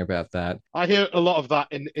complaining about that. I hear a lot of that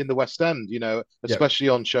in the West End, Yep. especially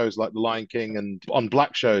on shows like The Lion King and on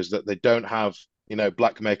black shows that they don't have,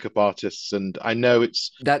 black makeup artists. And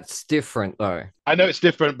That's different though. I know it's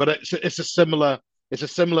different, but it's a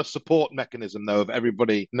similar support mechanism though of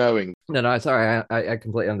everybody knowing. No, sorry, I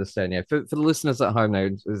completely understand. Yeah, for the listeners at home, now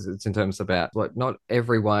it's in terms about what not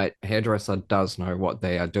every white hairdresser does know what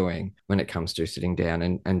they are doing when it comes to sitting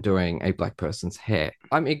down and doing a black person's hair.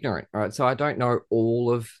 I'm ignorant, all right? So I don't know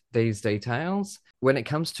all of these details. When it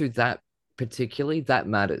comes to that particularly, that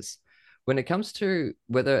matters. When it comes to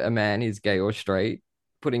whether a man is gay or straight,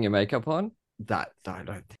 putting your makeup on, that I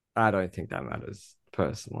don't think that matters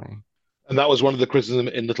personally. And that was one of the criticism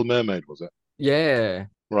in Little Mermaid, was it? Yeah.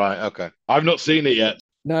 Right, okay. I've not seen it yet.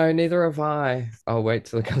 No, neither have I. I'll wait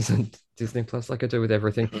till it comes on Disney Plus, like I do with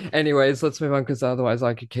everything. Anyways, let's move on because otherwise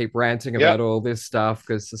I could keep ranting about all this stuff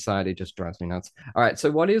because society just drives me nuts. All right,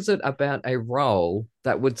 so what is it about a role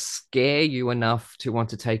that would scare you enough to want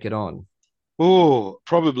to take it on? Oh,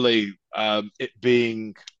 probably it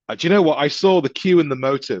being. Do you know what? I saw the cue and the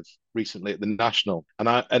motive recently at the National,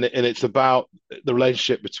 and it's about the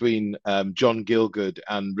relationship between John Gielgud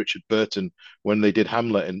and Richard Burton when they did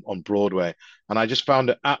Hamlet on Broadway, and I just found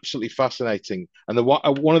it absolutely fascinating. And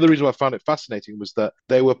one of the reasons why I found it fascinating was that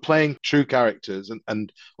they were playing true characters,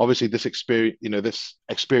 and obviously this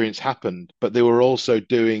experience happened, but they were also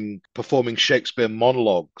performing Shakespeare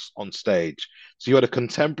monologues on stage. So you had a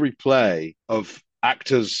contemporary play of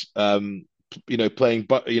actors playing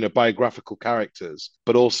biographical characters,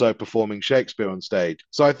 but also performing Shakespeare on stage.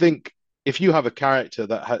 So I think if you have a character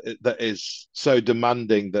that is so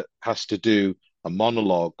demanding that has to do a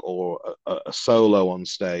monologue or a solo on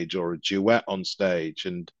stage or a duet on stage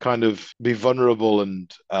and kind of be vulnerable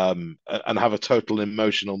and have a total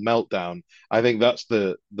emotional meltdown, I think that's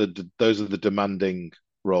those are the demanding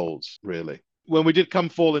roles, really. When we did Come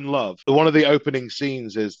Fall in Love, one of the opening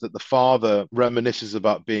scenes is that the father reminisces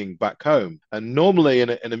about being back home. And normally in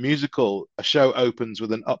a musical, a show opens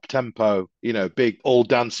with an up-tempo, big all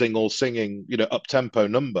dancing, all singing, up-tempo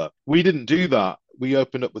number. We didn't do that. We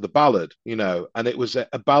opened up with a ballad, and it was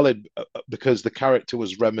a ballad because the character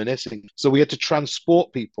was reminiscing. So we had to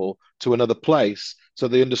transport people to another place so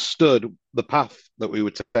they understood the path that we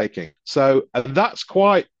were taking. So, and that's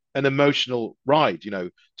quite an emotional ride,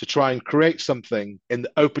 to try and create something in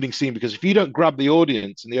the opening scene. Because if you don't grab the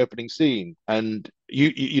audience in the opening scene and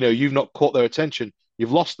you've not caught their attention,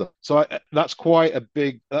 you've lost them. So that's quite a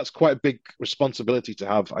big responsibility to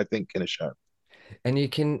have, I think, in a show. And you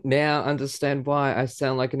can now understand why I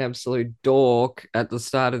sound like an absolute dork at the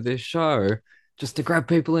start of this show, just to grab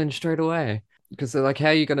people in straight away. Because they're like, how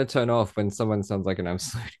are you going to turn off when someone sounds like an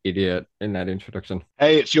absolute idiot in that introduction?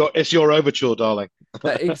 Hey, it's your overture, darling.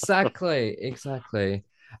 Exactly.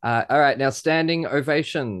 All right, now standing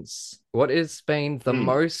ovations. What has been the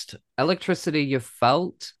most electricity you've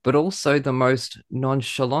felt, but also the most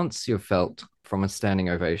nonchalance you've felt from a standing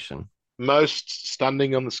ovation? Most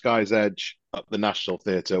Standing on the Sky's Edge at the National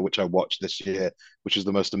Theatre, which I watched this year, which is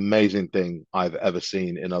the most amazing thing I've ever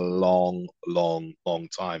seen in a long, long, long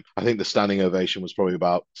time. I think the standing ovation was probably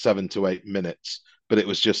about 7 to 8 minutes, but it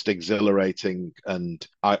was just exhilarating. And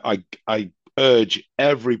I urge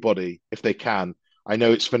everybody, if they can, I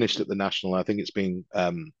know it's finished at the National. I think it's been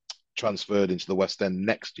transferred into the West End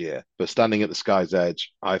next year. But Standing at the Sky's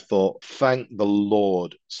Edge, I thought, thank the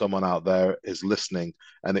Lord, someone out there is listening,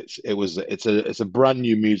 and it's a brand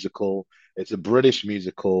new musical. It's a British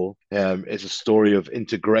musical. It's a story of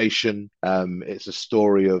integration. It's a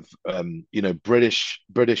story of British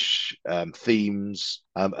themes,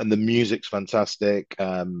 and the music's fantastic.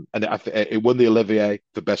 And it won the Olivier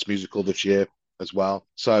for Best Musical this year as well.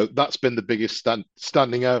 So that's been the biggest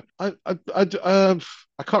standing out. I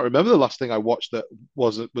can't remember the last thing I watched that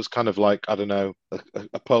was kind of like, I don't know,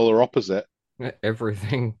 a polar opposite.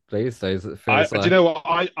 Everything these days, it I feels do like. you know what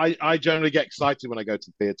I generally get excited when I go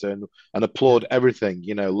to theatre and applaud everything,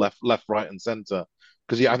 left, right, and centre,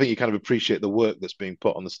 because I think you kind of appreciate the work that's being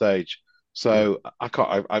put on the stage. So I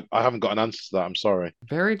can't I haven't got an answer to that. I'm sorry.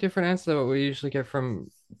 Very different answer than what we usually get from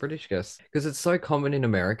British guests because it's so common in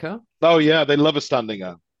America. Oh yeah, they love a standing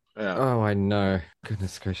out. Yeah. Oh, I know.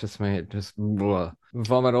 Goodness gracious me, it just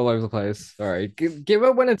vomit all over the place. Sorry, give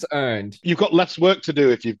it when it's earned. You've got less work to do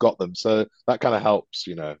if you've got them, so that kind of helps.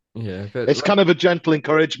 Yeah, but It's kind of a gentle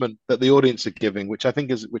encouragement that the audience are giving, which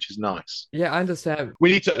is nice. yeah, I understand.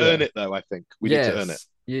 We need to Yeah. earn it, though. I think we need to earn it.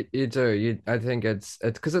 Yes, you do. I think it's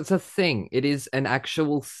because it's a thing. It is an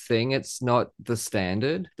actual thing. It's not the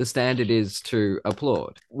standard. The standard is to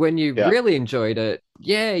applaud. When you Yeah. really enjoyed it,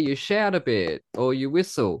 yeah, you shout a bit or you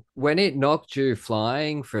whistle. When it knocked you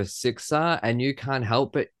flying for a sixer and you can't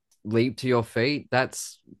help but leap to your feet,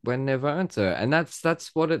 that's when they've earned it. And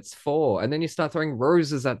that's what it's for. And then you start throwing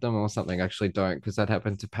roses at them or something. Actually, don't, because that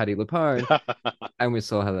happened to Patty Lapone. And we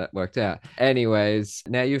saw how that worked out. Anyways,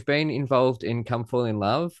 now you've been involved in Come Fall in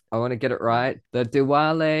Love. I want to get it right. The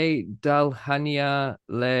Diwale Dalhania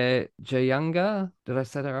Le Jayanga. Did I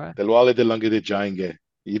say that right? Delwale de Lange de Jayenge.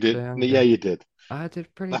 You did. Jayanga. Yeah, you did. I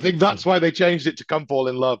did pretty I think decent. that's why they changed it to Come Fall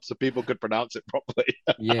in Love, so people could pronounce it properly.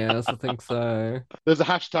 Yes, I think so. There's a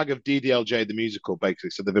hashtag of DDLJ the musical, basically,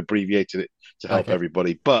 so they've abbreviated it to help Okay.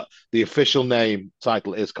 everybody. But the official name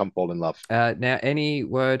title is Come Fall in Love. Now, any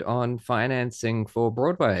word on financing for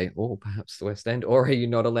Broadway or perhaps the West End, or are you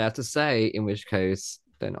not allowed to say? In which case,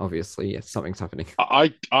 then obviously, yes, something's happening.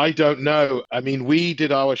 I don't know. I mean, we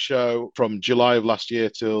did our show from July of last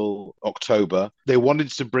year till October. They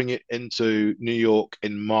wanted to bring it into New York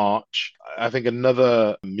in March. I think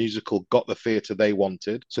another musical got the theatre they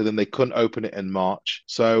wanted, so then they couldn't open it in March.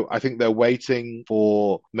 So I think they're waiting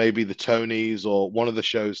for maybe the Tonys or one of the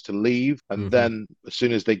shows to leave, and then as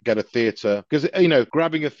soon as they get a theatre, because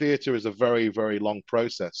grabbing a theatre is a very, very long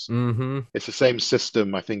process. It's the same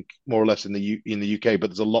system, I think, more or less in the UK,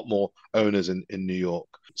 but there's a lot more owners in New York.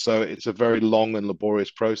 So it's a very long and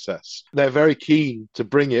laborious process. They're very keen to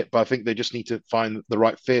bring it, but I think they just need to find the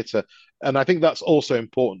right theatre. And I think that's also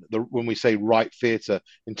important when we say right theatre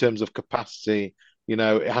in terms of capacity.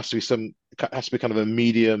 It has to be kind of a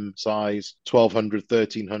medium size, 1,200,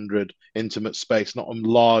 1,300 intimate space, not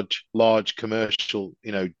a large commercial,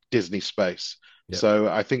 Disney space. Yep. So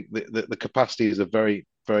I think the capacity is a very,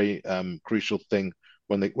 very crucial thing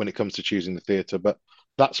when it comes to choosing the theatre. But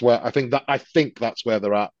that's where I think that's where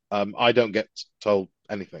they're at. I don't get told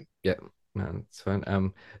anything. Yeah, no, it's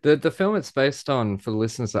fine. The film it's based on, for the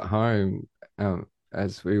listeners at home,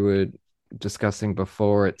 as we were discussing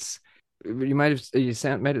before, you made it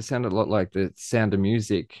sound a lot like the Sound of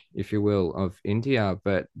Music, if you will, of India.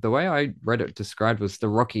 But the way I read it described was the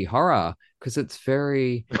Rocky Horror, because it's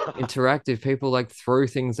very interactive. People like throw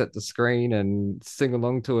things at the screen and sing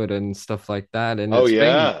along to it and stuff like that. And it's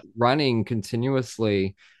been running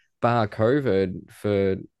continuously, bar COVID,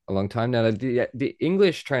 for a long time now. The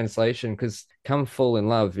English translation, because Come Fall in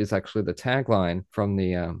Love is actually the tagline from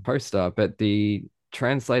the poster, but the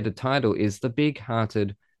translated title is The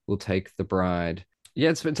Big-Hearted Will Take the Bride. Yeah,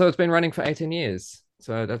 it's been running for 18 years.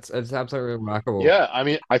 So it's absolutely remarkable. Yeah, I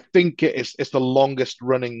mean, I think it's the longest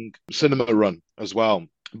running cinema run as well.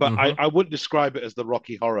 But I wouldn't describe it as the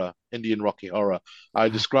Rocky Horror, Indian Rocky Horror. I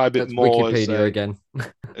describe it more Wikipedia as again.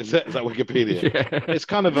 Is that Wikipedia? Yeah. It's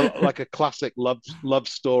kind of like a classic love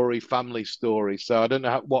story, family story. So I don't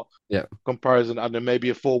know what comparison. I don't know, maybe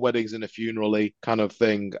a Four Weddings and a Funeral-y kind of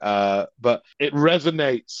thing. But it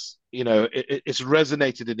resonates. It's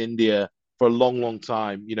resonated in India for a long, long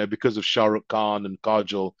time, because of Shah Rukh Khan and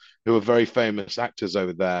Kajol, who are very famous actors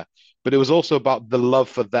over there. But it was also about the love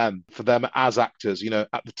for them as actors.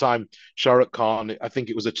 At the time, Shah Rukh Khan, I think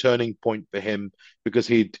it was a turning point for him because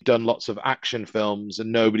he'd done lots of action films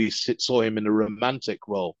and nobody saw him in a romantic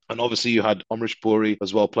role. And obviously you had Amrish Puri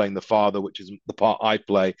as well playing the father, which is the part I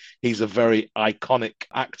play. He's a very iconic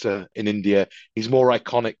actor in India. He's more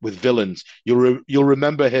iconic with villains. You'll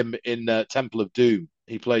remember him in Temple of Doom.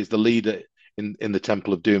 He plays the leader in the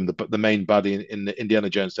Temple of Doom, the main baddie in the Indiana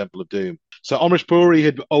Jones Temple of Doom. So Amrish Puri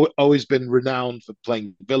had always been renowned for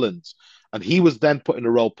playing villains, and he was then put in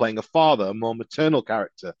a role playing a father, a more maternal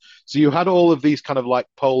character. So you had all of these kind of like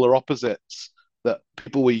polar opposites that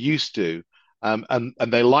people were used to, and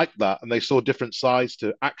they liked that, and they saw different sides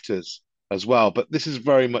to actors as well. But this is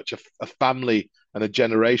very much a family and a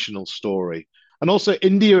generational story. And also,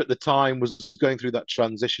 India at the time was going through that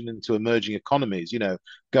transition into emerging economies,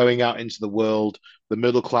 going out into the world. The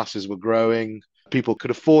middle classes were growing. People could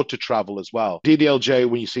afford to travel as well. DDLJ,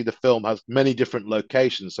 when you see the film, has many different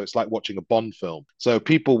locations. So it's like watching a Bond film. So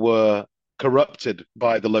people were corrupted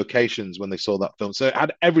by the locations when they saw that film. So it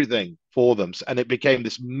had everything for them. And it became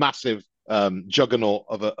this massive juggernaut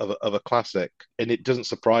of a classic. And it doesn't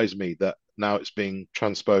surprise me that now it's being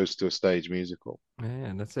transposed to a stage musical.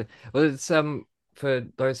 Man, that's it. Well, it's for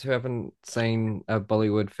those who haven't seen a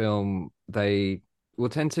Bollywood film, they will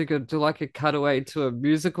tend to go do like a cutaway to a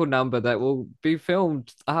musical number that will be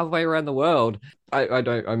filmed halfway around the world.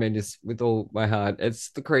 I mean this with all my heart.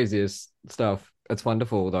 It's the craziest stuff. It's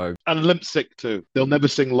wonderful though. And limp sick too. They'll never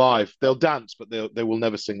sing live. They'll dance, but they will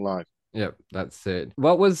never sing live. Yep, that's it.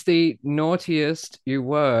 What was the naughtiest you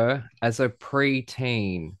were as a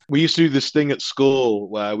pre-teen? We used to do this thing at school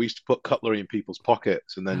where we used to put cutlery in people's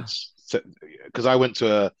pockets, and then because I went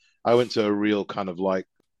to a real kind of like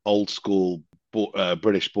old school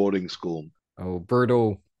British boarding school. Oh,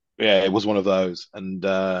 brutal. Yeah, it was one of those, and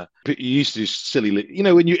you used to do silly,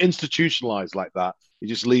 when you institutionalize like that, it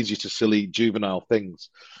just leads you to silly juvenile things.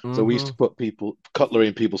 So we used to put cutlery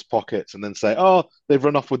in people's pockets and then say, "Oh, they've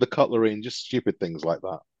run off with the cutlery," and just stupid things like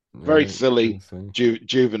that. Very silly,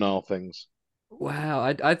 juvenile things. Wow,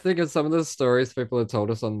 I think of some of the stories people have told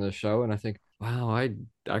us on the show, and I think, wow, I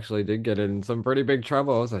actually did get in some pretty big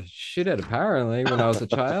trouble. I was a shithead apparently when I was a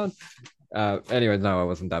child. Anyway, no, I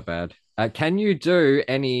wasn't that bad. Can you do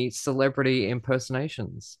any celebrity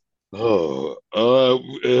impersonations? Oh,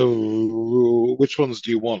 which ones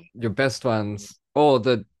do you want? Your best ones, or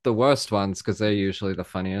the worst ones, because they're usually the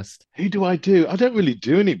funniest. Who do? I don't really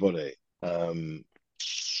do anybody.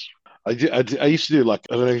 I used to do like,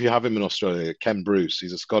 I don't know if you have him in Australia, Ken Bruce.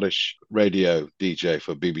 He's a Scottish radio DJ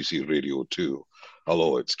for BBC Radio 2.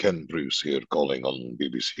 Hello, it's Ken Bruce here calling on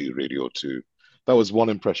BBC Radio 2. That was one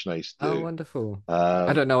impression I used to do. Oh, wonderful.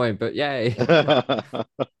 I don't know him, but yay.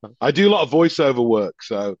 I do a lot of voiceover work.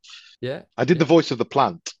 So yeah, I did the voice of the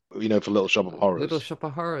plant, for Little Shop of Horrors. Little Shop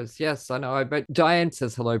of Horrors. Yes, I know. I bet Diane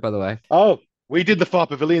says hello, by the way. Oh, we did the Far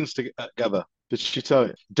Pavilions together. Did she tell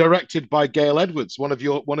you? Directed by Gail Edwards, one of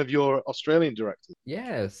your Australian directors.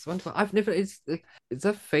 Yes, wonderful. I've never. Is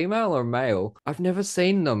that female or male? I've never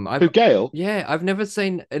seen them. Who, Gail? Yeah, I've never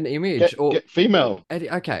seen an image get female.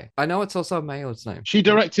 Okay, I know it's also a male's name. She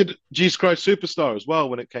directed Jesus Christ Superstar as well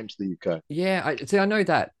when it came to the UK. Yeah, I know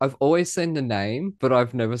that. I've always seen the name, but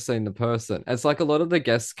I've never seen the person. It's like a lot of the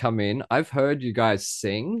guests come in. I've heard you guys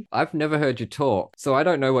sing. I've never heard you talk, so I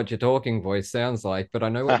don't know what your talking voice sounds like, but I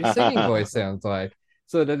know what your singing voice sounds like.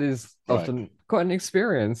 So that is often quite an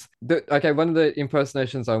experience. Okay, one of the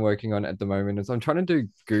impersonations I'm working on at the moment is I'm trying to do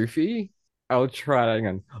Goofy. I'll try it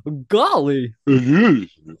again. Golly.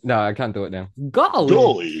 No, I can't do it now. Golly.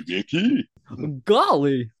 Golly, Vicky.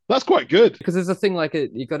 Golly. That's quite good. Because there's a thing like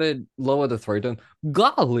you got to lower the throat down.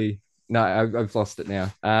 Golly. No, I've lost it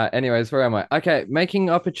now. Anyways, where am I? Okay, making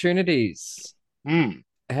opportunities.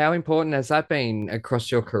 How important has that been across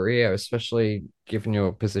your career, especially given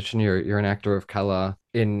your position? You're an actor of color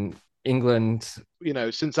in England.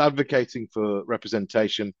 Since advocating for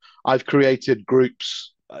representation, I've created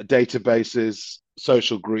groups, databases,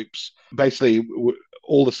 social groups. Basically,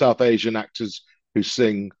 all the South Asian actors who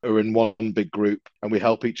sing are in one big group, and we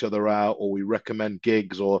help each other out, or we recommend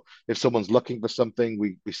gigs, or if someone's looking for something,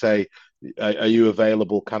 we say, "Are you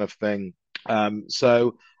available?" kind of thing.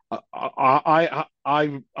 So I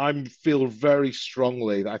feel very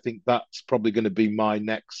strongly that I think that's probably going to be my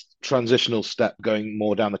next transitional step, going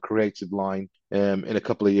more down the creative line in a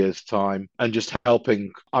couple of years' time, and just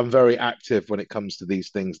helping. I'm very active when it comes to these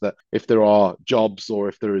things, that if there are jobs or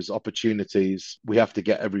if there is opportunities, we have to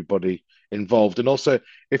get everybody involved. And also,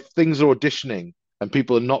 if things are auditioning and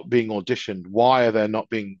people are not being auditioned, why are they not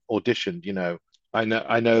being auditioned? I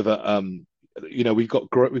know that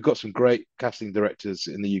we've got some great casting directors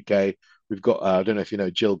in the UK. We've got I don't know if you know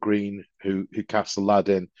Jill Green, who casts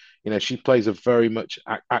Aladdin. She plays a very much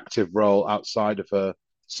active role outside of her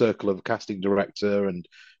circle of casting director, and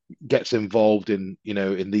gets involved in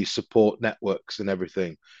these support networks and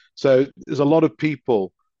everything. So there's a lot of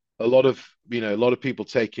people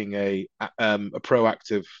taking a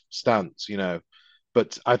proactive stance.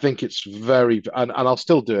 But I think it's and I'll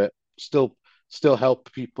still do it. Still still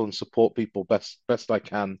help people and support people best I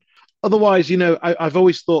can. Otherwise, I've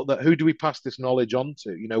always thought that who do we pass this knowledge on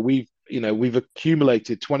to? We've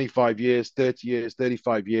accumulated 25 years, 30 years,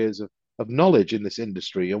 35 years of knowledge in this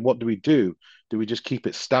industry. And what do we do? Do we just keep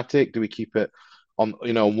it static? Do we keep it on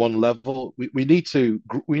one level? We need to,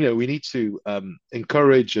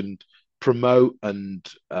 encourage and promote and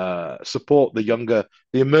support the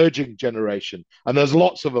emerging generation. And there's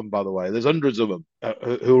lots of them, by the way. There's hundreds of them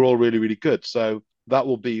who are all really, really good. So that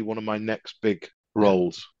will be one of my next big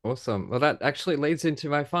roles. Awesome. Well, that actually leads into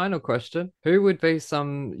my final question. Who would be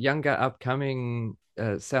some younger upcoming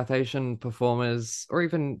South Asian performers, or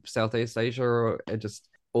even Southeast Asia, or just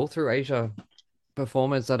all through Asia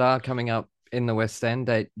performers that are coming up in the West End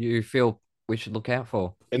that you feel we should look out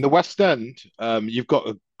for? In the West End, you've got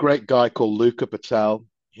a great guy called Luca Patel.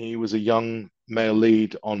 He was a young male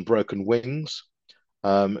lead on Broken Wings.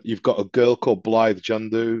 You've got a girl called Blythe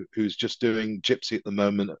Jundu, who's just doing Gypsy at the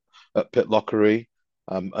moment at Pitlockery.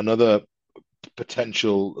 Another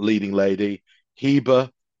potential leading lady. Heba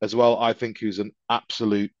as well, I think, who's an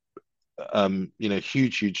absolute,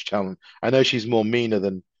 huge talent. I know she's more meaner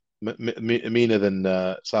than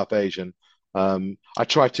South Asian. I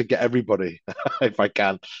try to get everybody if I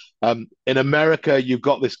can. In America, you've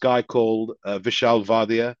got this guy called Vishal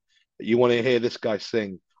Vadia. You want to hear this guy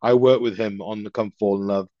sing? I worked with him on the Come Fall in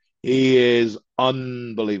Love. He is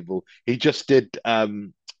unbelievable. He just did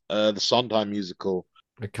the Sondheim musical.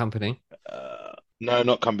 The Company? No,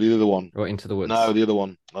 not Company. The other one. Or Into the Woods? No, the other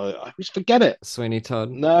one. I always forget it. Sweeney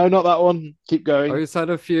Todd? No, not that one. Keep going. Oh, he's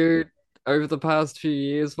had a few over the past few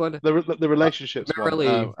years. What? The relationships Merrily.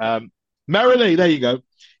 one. Merrily, there you go.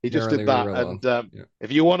 He just Merrily did that. We Roll And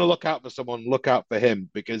if you want to look out for someone, look out for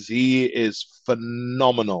him, because he is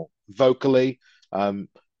phenomenal vocally,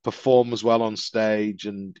 performs well on stage,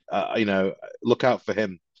 and look out for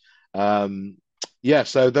him.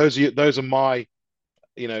 So those are my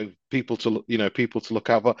people to look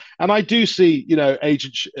out for. And I do see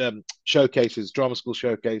agent showcases, drama school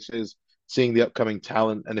showcases, seeing the upcoming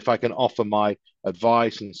talent, and if I can offer my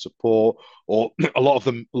advice and support, or a lot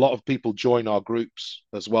of people join our groups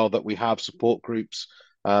as well, that we have support groups.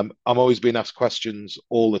 I'm always being asked questions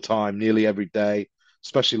all the time, nearly every day,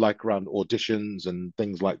 especially like around auditions and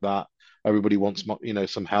things like that. Everybody wants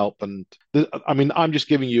some help, and I'm just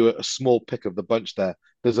giving you a small pick of the bunch there.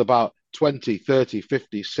 There's about 20, 30,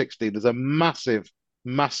 50, 60. There's a massive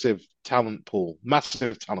talent pool.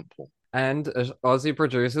 And Aussie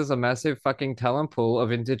produces a massive fucking talent pool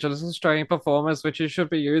of Indigenous Australian performers, which you should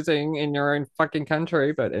be using in your own fucking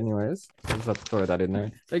country. But anyways, I just have to throw that in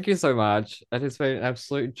there. Thank you so much. It has been an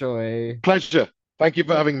absolute joy. Pleasure. Thank you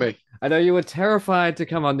for having me. I know you were terrified to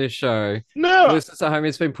come on this show. No. Listeners at home,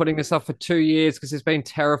 he's been putting this off for 2 years because he's been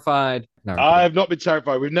terrified. No, I have not been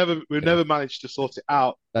terrified. We've never managed to sort it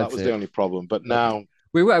out. That was the only problem. But now...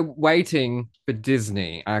 We were waiting for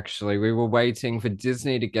Disney, actually. We were waiting for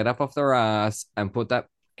Disney to get up off their ass and put that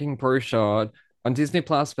fucking Bruce shot on Disney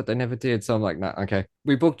Plus, but they never did. So I'm like, nah, okay.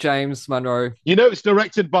 We booked James Munro. It's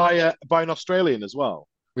directed by an Australian as well.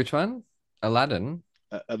 Which one? Aladdin?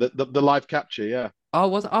 The live capture, yeah.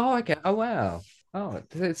 Oh, okay. Oh, wow. Oh,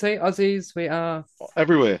 see, Aussies, we are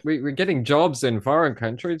everywhere. We're getting jobs in foreign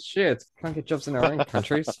countries. Shit, can't get jobs in our own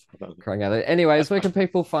countries. Crying out. Anyways, where can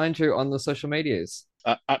people find you on the social medias?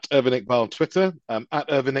 At Irvine Iqbal on Twitter, at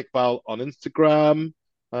Irvine Iqbal on Instagram,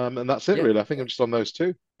 and that's it, really. I think I'm just on those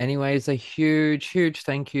two. Anyways, a huge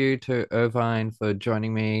thank you to Irvine for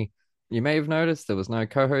joining me. You may have noticed there was no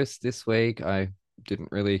co-host this week. I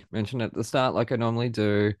didn't really mention it at the start like I normally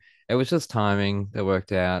do. It was just timing that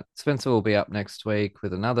worked out. Spencer will be up next week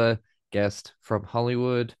with another guest from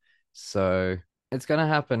Hollywood. So it's going to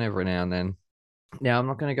happen every now and then. Now, I'm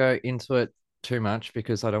not going to go into it too much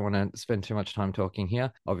because I don't want to spend too much time talking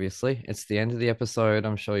here. Obviously, it's the end of the episode.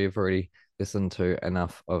 I'm sure you've already listened to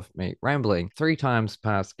enough of me rambling. 3 times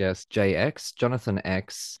past guest JX, Jonathan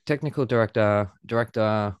X, technical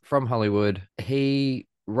director from Hollywood. He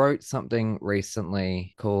wrote something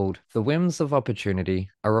recently called The Whims of Opportunity,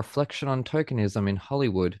 a reflection on tokenism in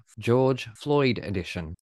Hollywood, George Floyd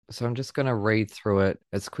edition. So I'm just going to read through it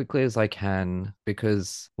as quickly as I can,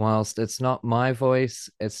 because whilst it's not my voice,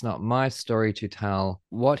 it's not my story to tell,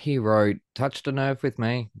 what he wrote touched a nerve with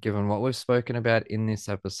me, given what we've spoken about in this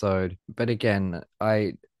episode. But again,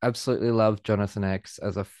 I absolutely love Jonathan X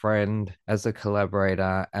as a friend, as a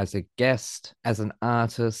collaborator, as a guest, as an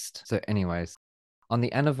artist. So anyways, on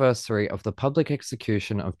the anniversary of the public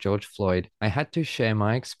execution of George Floyd, I had to share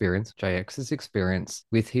my experience, JX's experience,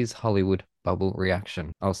 with his Hollywood bubble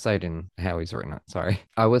reaction. I'll say it in how he's written it, sorry.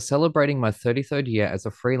 I was celebrating my 33rd year as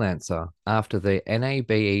a freelancer after the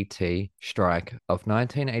NABET strike of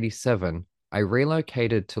 1987. I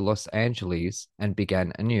relocated to Los Angeles and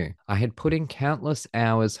began anew. I had put in countless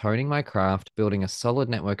hours honing my craft, building a solid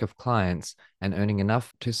network of clients, and earning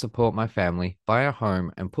enough to support my family, buy a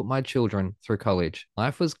home, and put my children through college.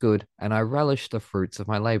 Life was good, and I relished the fruits of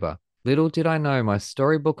my labor. Little did I know my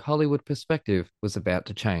storybook Hollywood perspective was about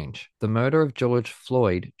to change. The murder of George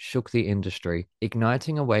Floyd shook the industry,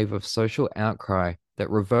 igniting a wave of social outcry that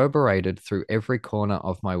reverberated through every corner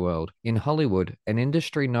of my world. In Hollywood, an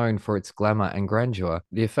industry known for its glamour and grandeur,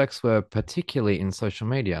 the effects were, particularly in social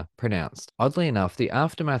media, pronounced. Oddly enough, the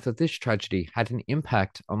aftermath of this tragedy had an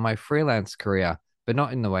impact on my freelance career, but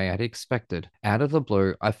not in the way I'd expected. Out of the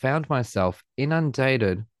blue, I found myself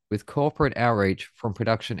inundated with corporate outreach from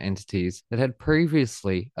production entities that had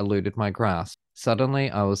previously eluded my grasp. Suddenly,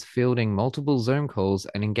 I was fielding multiple Zoom calls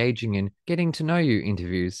and engaging in getting to know you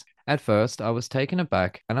interviews. At first, I was taken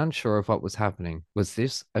aback and unsure of what was happening. Was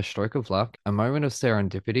this a stroke of luck, a moment of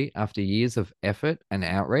serendipity after years of effort and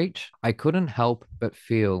outreach? I couldn't help but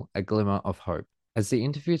feel a glimmer of hope. As the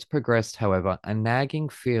interviews progressed, however, a nagging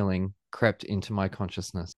feeling crept into my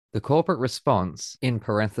consciousness. The corporate response, in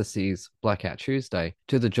parentheses, Blackout Tuesday,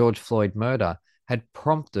 to the George Floyd murder had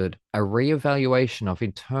prompted a reevaluation of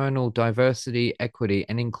internal diversity, equity,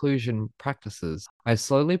 and inclusion practices. I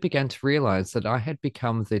slowly began to realize that I had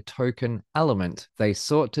become the token element they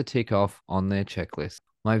sought to tick off on their checklist.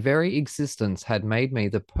 My very existence had made me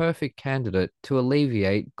the perfect candidate to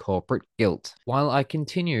alleviate corporate guilt. While I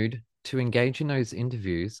continued to engage in those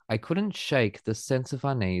interviews, I couldn't shake the sense of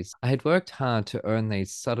unease. I had worked hard to earn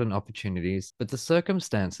these sudden opportunities, but the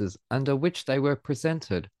circumstances under which they were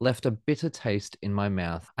presented left a bitter taste in my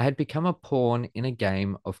mouth. I had become a pawn in a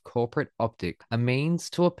game of corporate optic, a means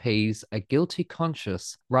to appease a guilty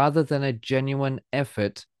conscience rather than a genuine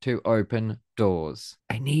effort to open doors.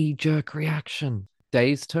 A knee-jerk reaction.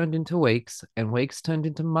 Days turned into weeks, and weeks turned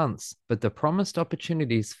into months, but the promised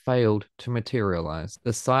opportunities failed to materialize.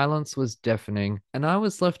 The silence was deafening, and I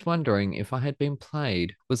was left wondering if I had been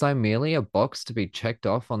played. Was I merely a box to be checked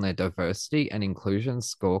off on their diversity and inclusion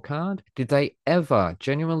scorecard? Did they ever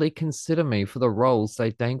genuinely consider me for the roles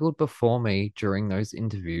they dangled before me during those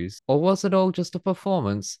interviews? Or was it all just a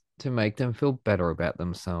performance to make them feel better about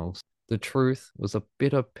themselves? The truth was a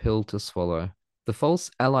bitter pill to swallow. The false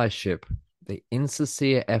allyship, the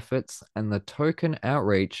insincere efforts, and the token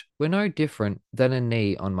outreach were no different than a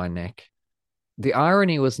knee on my neck. The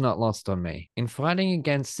irony was not lost on me. In fighting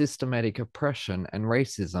against systematic oppression and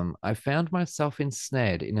racism, I found myself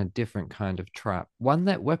ensnared in a different kind of trap, one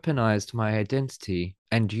that weaponized my identity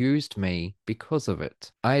and used me because of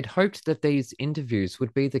it. I had hoped that these interviews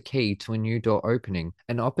would be the key to a new door opening,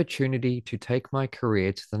 an opportunity to take my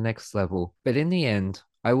career to the next level, but in the end,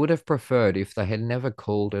 I would have preferred if they had never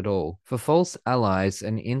called at all. For false allies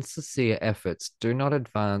and insincere efforts do not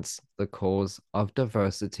advance the cause of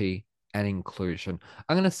diversity and inclusion.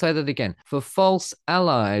 I'm going to say that again. For false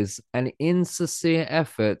allies and insincere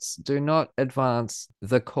efforts do not advance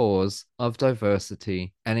the cause of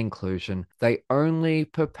diversity and inclusion. They only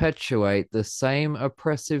perpetuate the same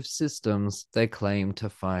oppressive systems they claim to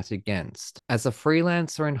fight against. As a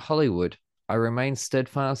freelancer in Hollywood, I remain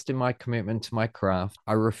steadfast in my commitment to my craft.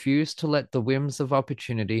 I refuse to let the whims of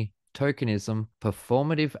opportunity, tokenism,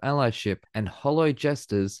 performative allyship, and hollow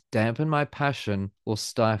gestures dampen my passion or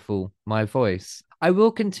stifle my voice. I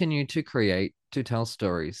will continue to create, to tell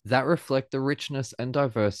stories that reflect the richness and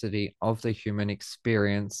diversity of the human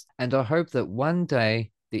experience, and I hope that one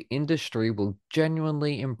day the industry will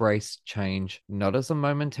genuinely embrace change, not as a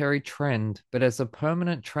momentary trend, but as a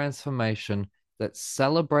permanent transformation that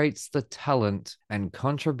celebrates the talent and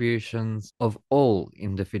contributions of all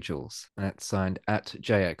individuals. And that's signed at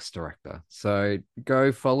JX Director. So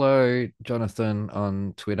go follow Jonathan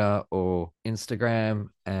on Twitter or Instagram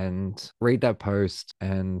and read that post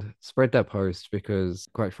and spread that post, because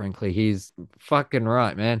quite frankly, he's fucking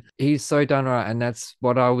right, man. He's so done right. And that's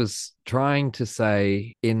what I was trying to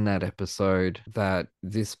say in that episode, that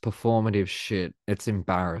this performative shit, it's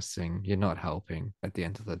embarrassing. You're not helping at the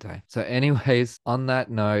end of the day. So anyways, on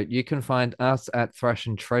that note, you can find us at Thrash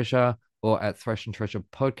and Treasure or at Thrash and Treasure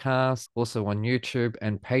Podcast, also on YouTube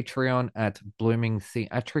and Patreon at Blooming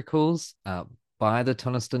Theatricals. Buy the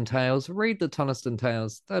Toniston Tales, read the Toniston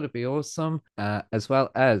Tales, that'd be awesome. As well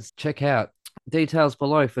as check out details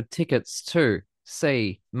below for tickets to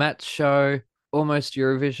see Matt's show, Almost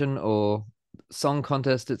Eurovision, or Song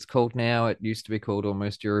Contest it's called now. It used to be called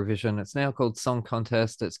Almost Eurovision. It's now called Song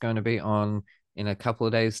Contest. It's going to be on in a couple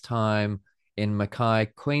of days' time in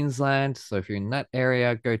Mackay, Queensland. So if you're in that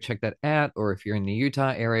area, go check that out. Or if you're in the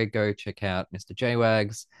Utah area, go check out Mr.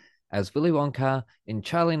 J-Wags as Willy Wonka in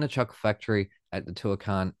Charlie and the Chocolate Factory at the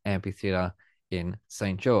Tuacan Amphitheatre in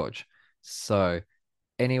St. George. So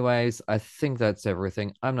anyways, I think that's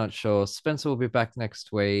everything. I'm not sure. Spencer will be back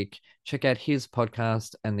next week. Check out his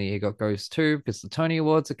podcast and the EGOT Goes Too, because the Tony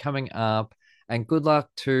Awards are coming up. And good luck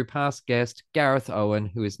to past guest Gareth Owen,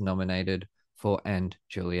 who is nominated for And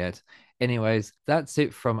Juliet. Anyways, that's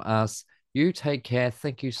it from us. You take care.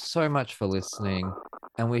 Thank you so much for listening.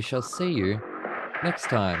 And we shall see you next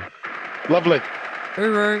time. Lovely.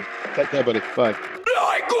 Hooroo. Take care, buddy. Bye.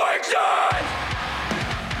 Like quicksand!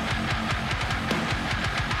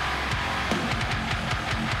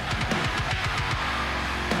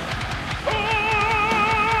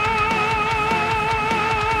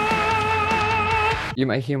 You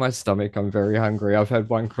may hear my stomach. I'm very hungry. I've had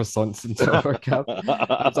one croissant since I woke up.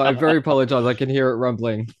 So I very apologize. I can hear it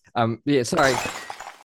rumbling. Yeah, sorry.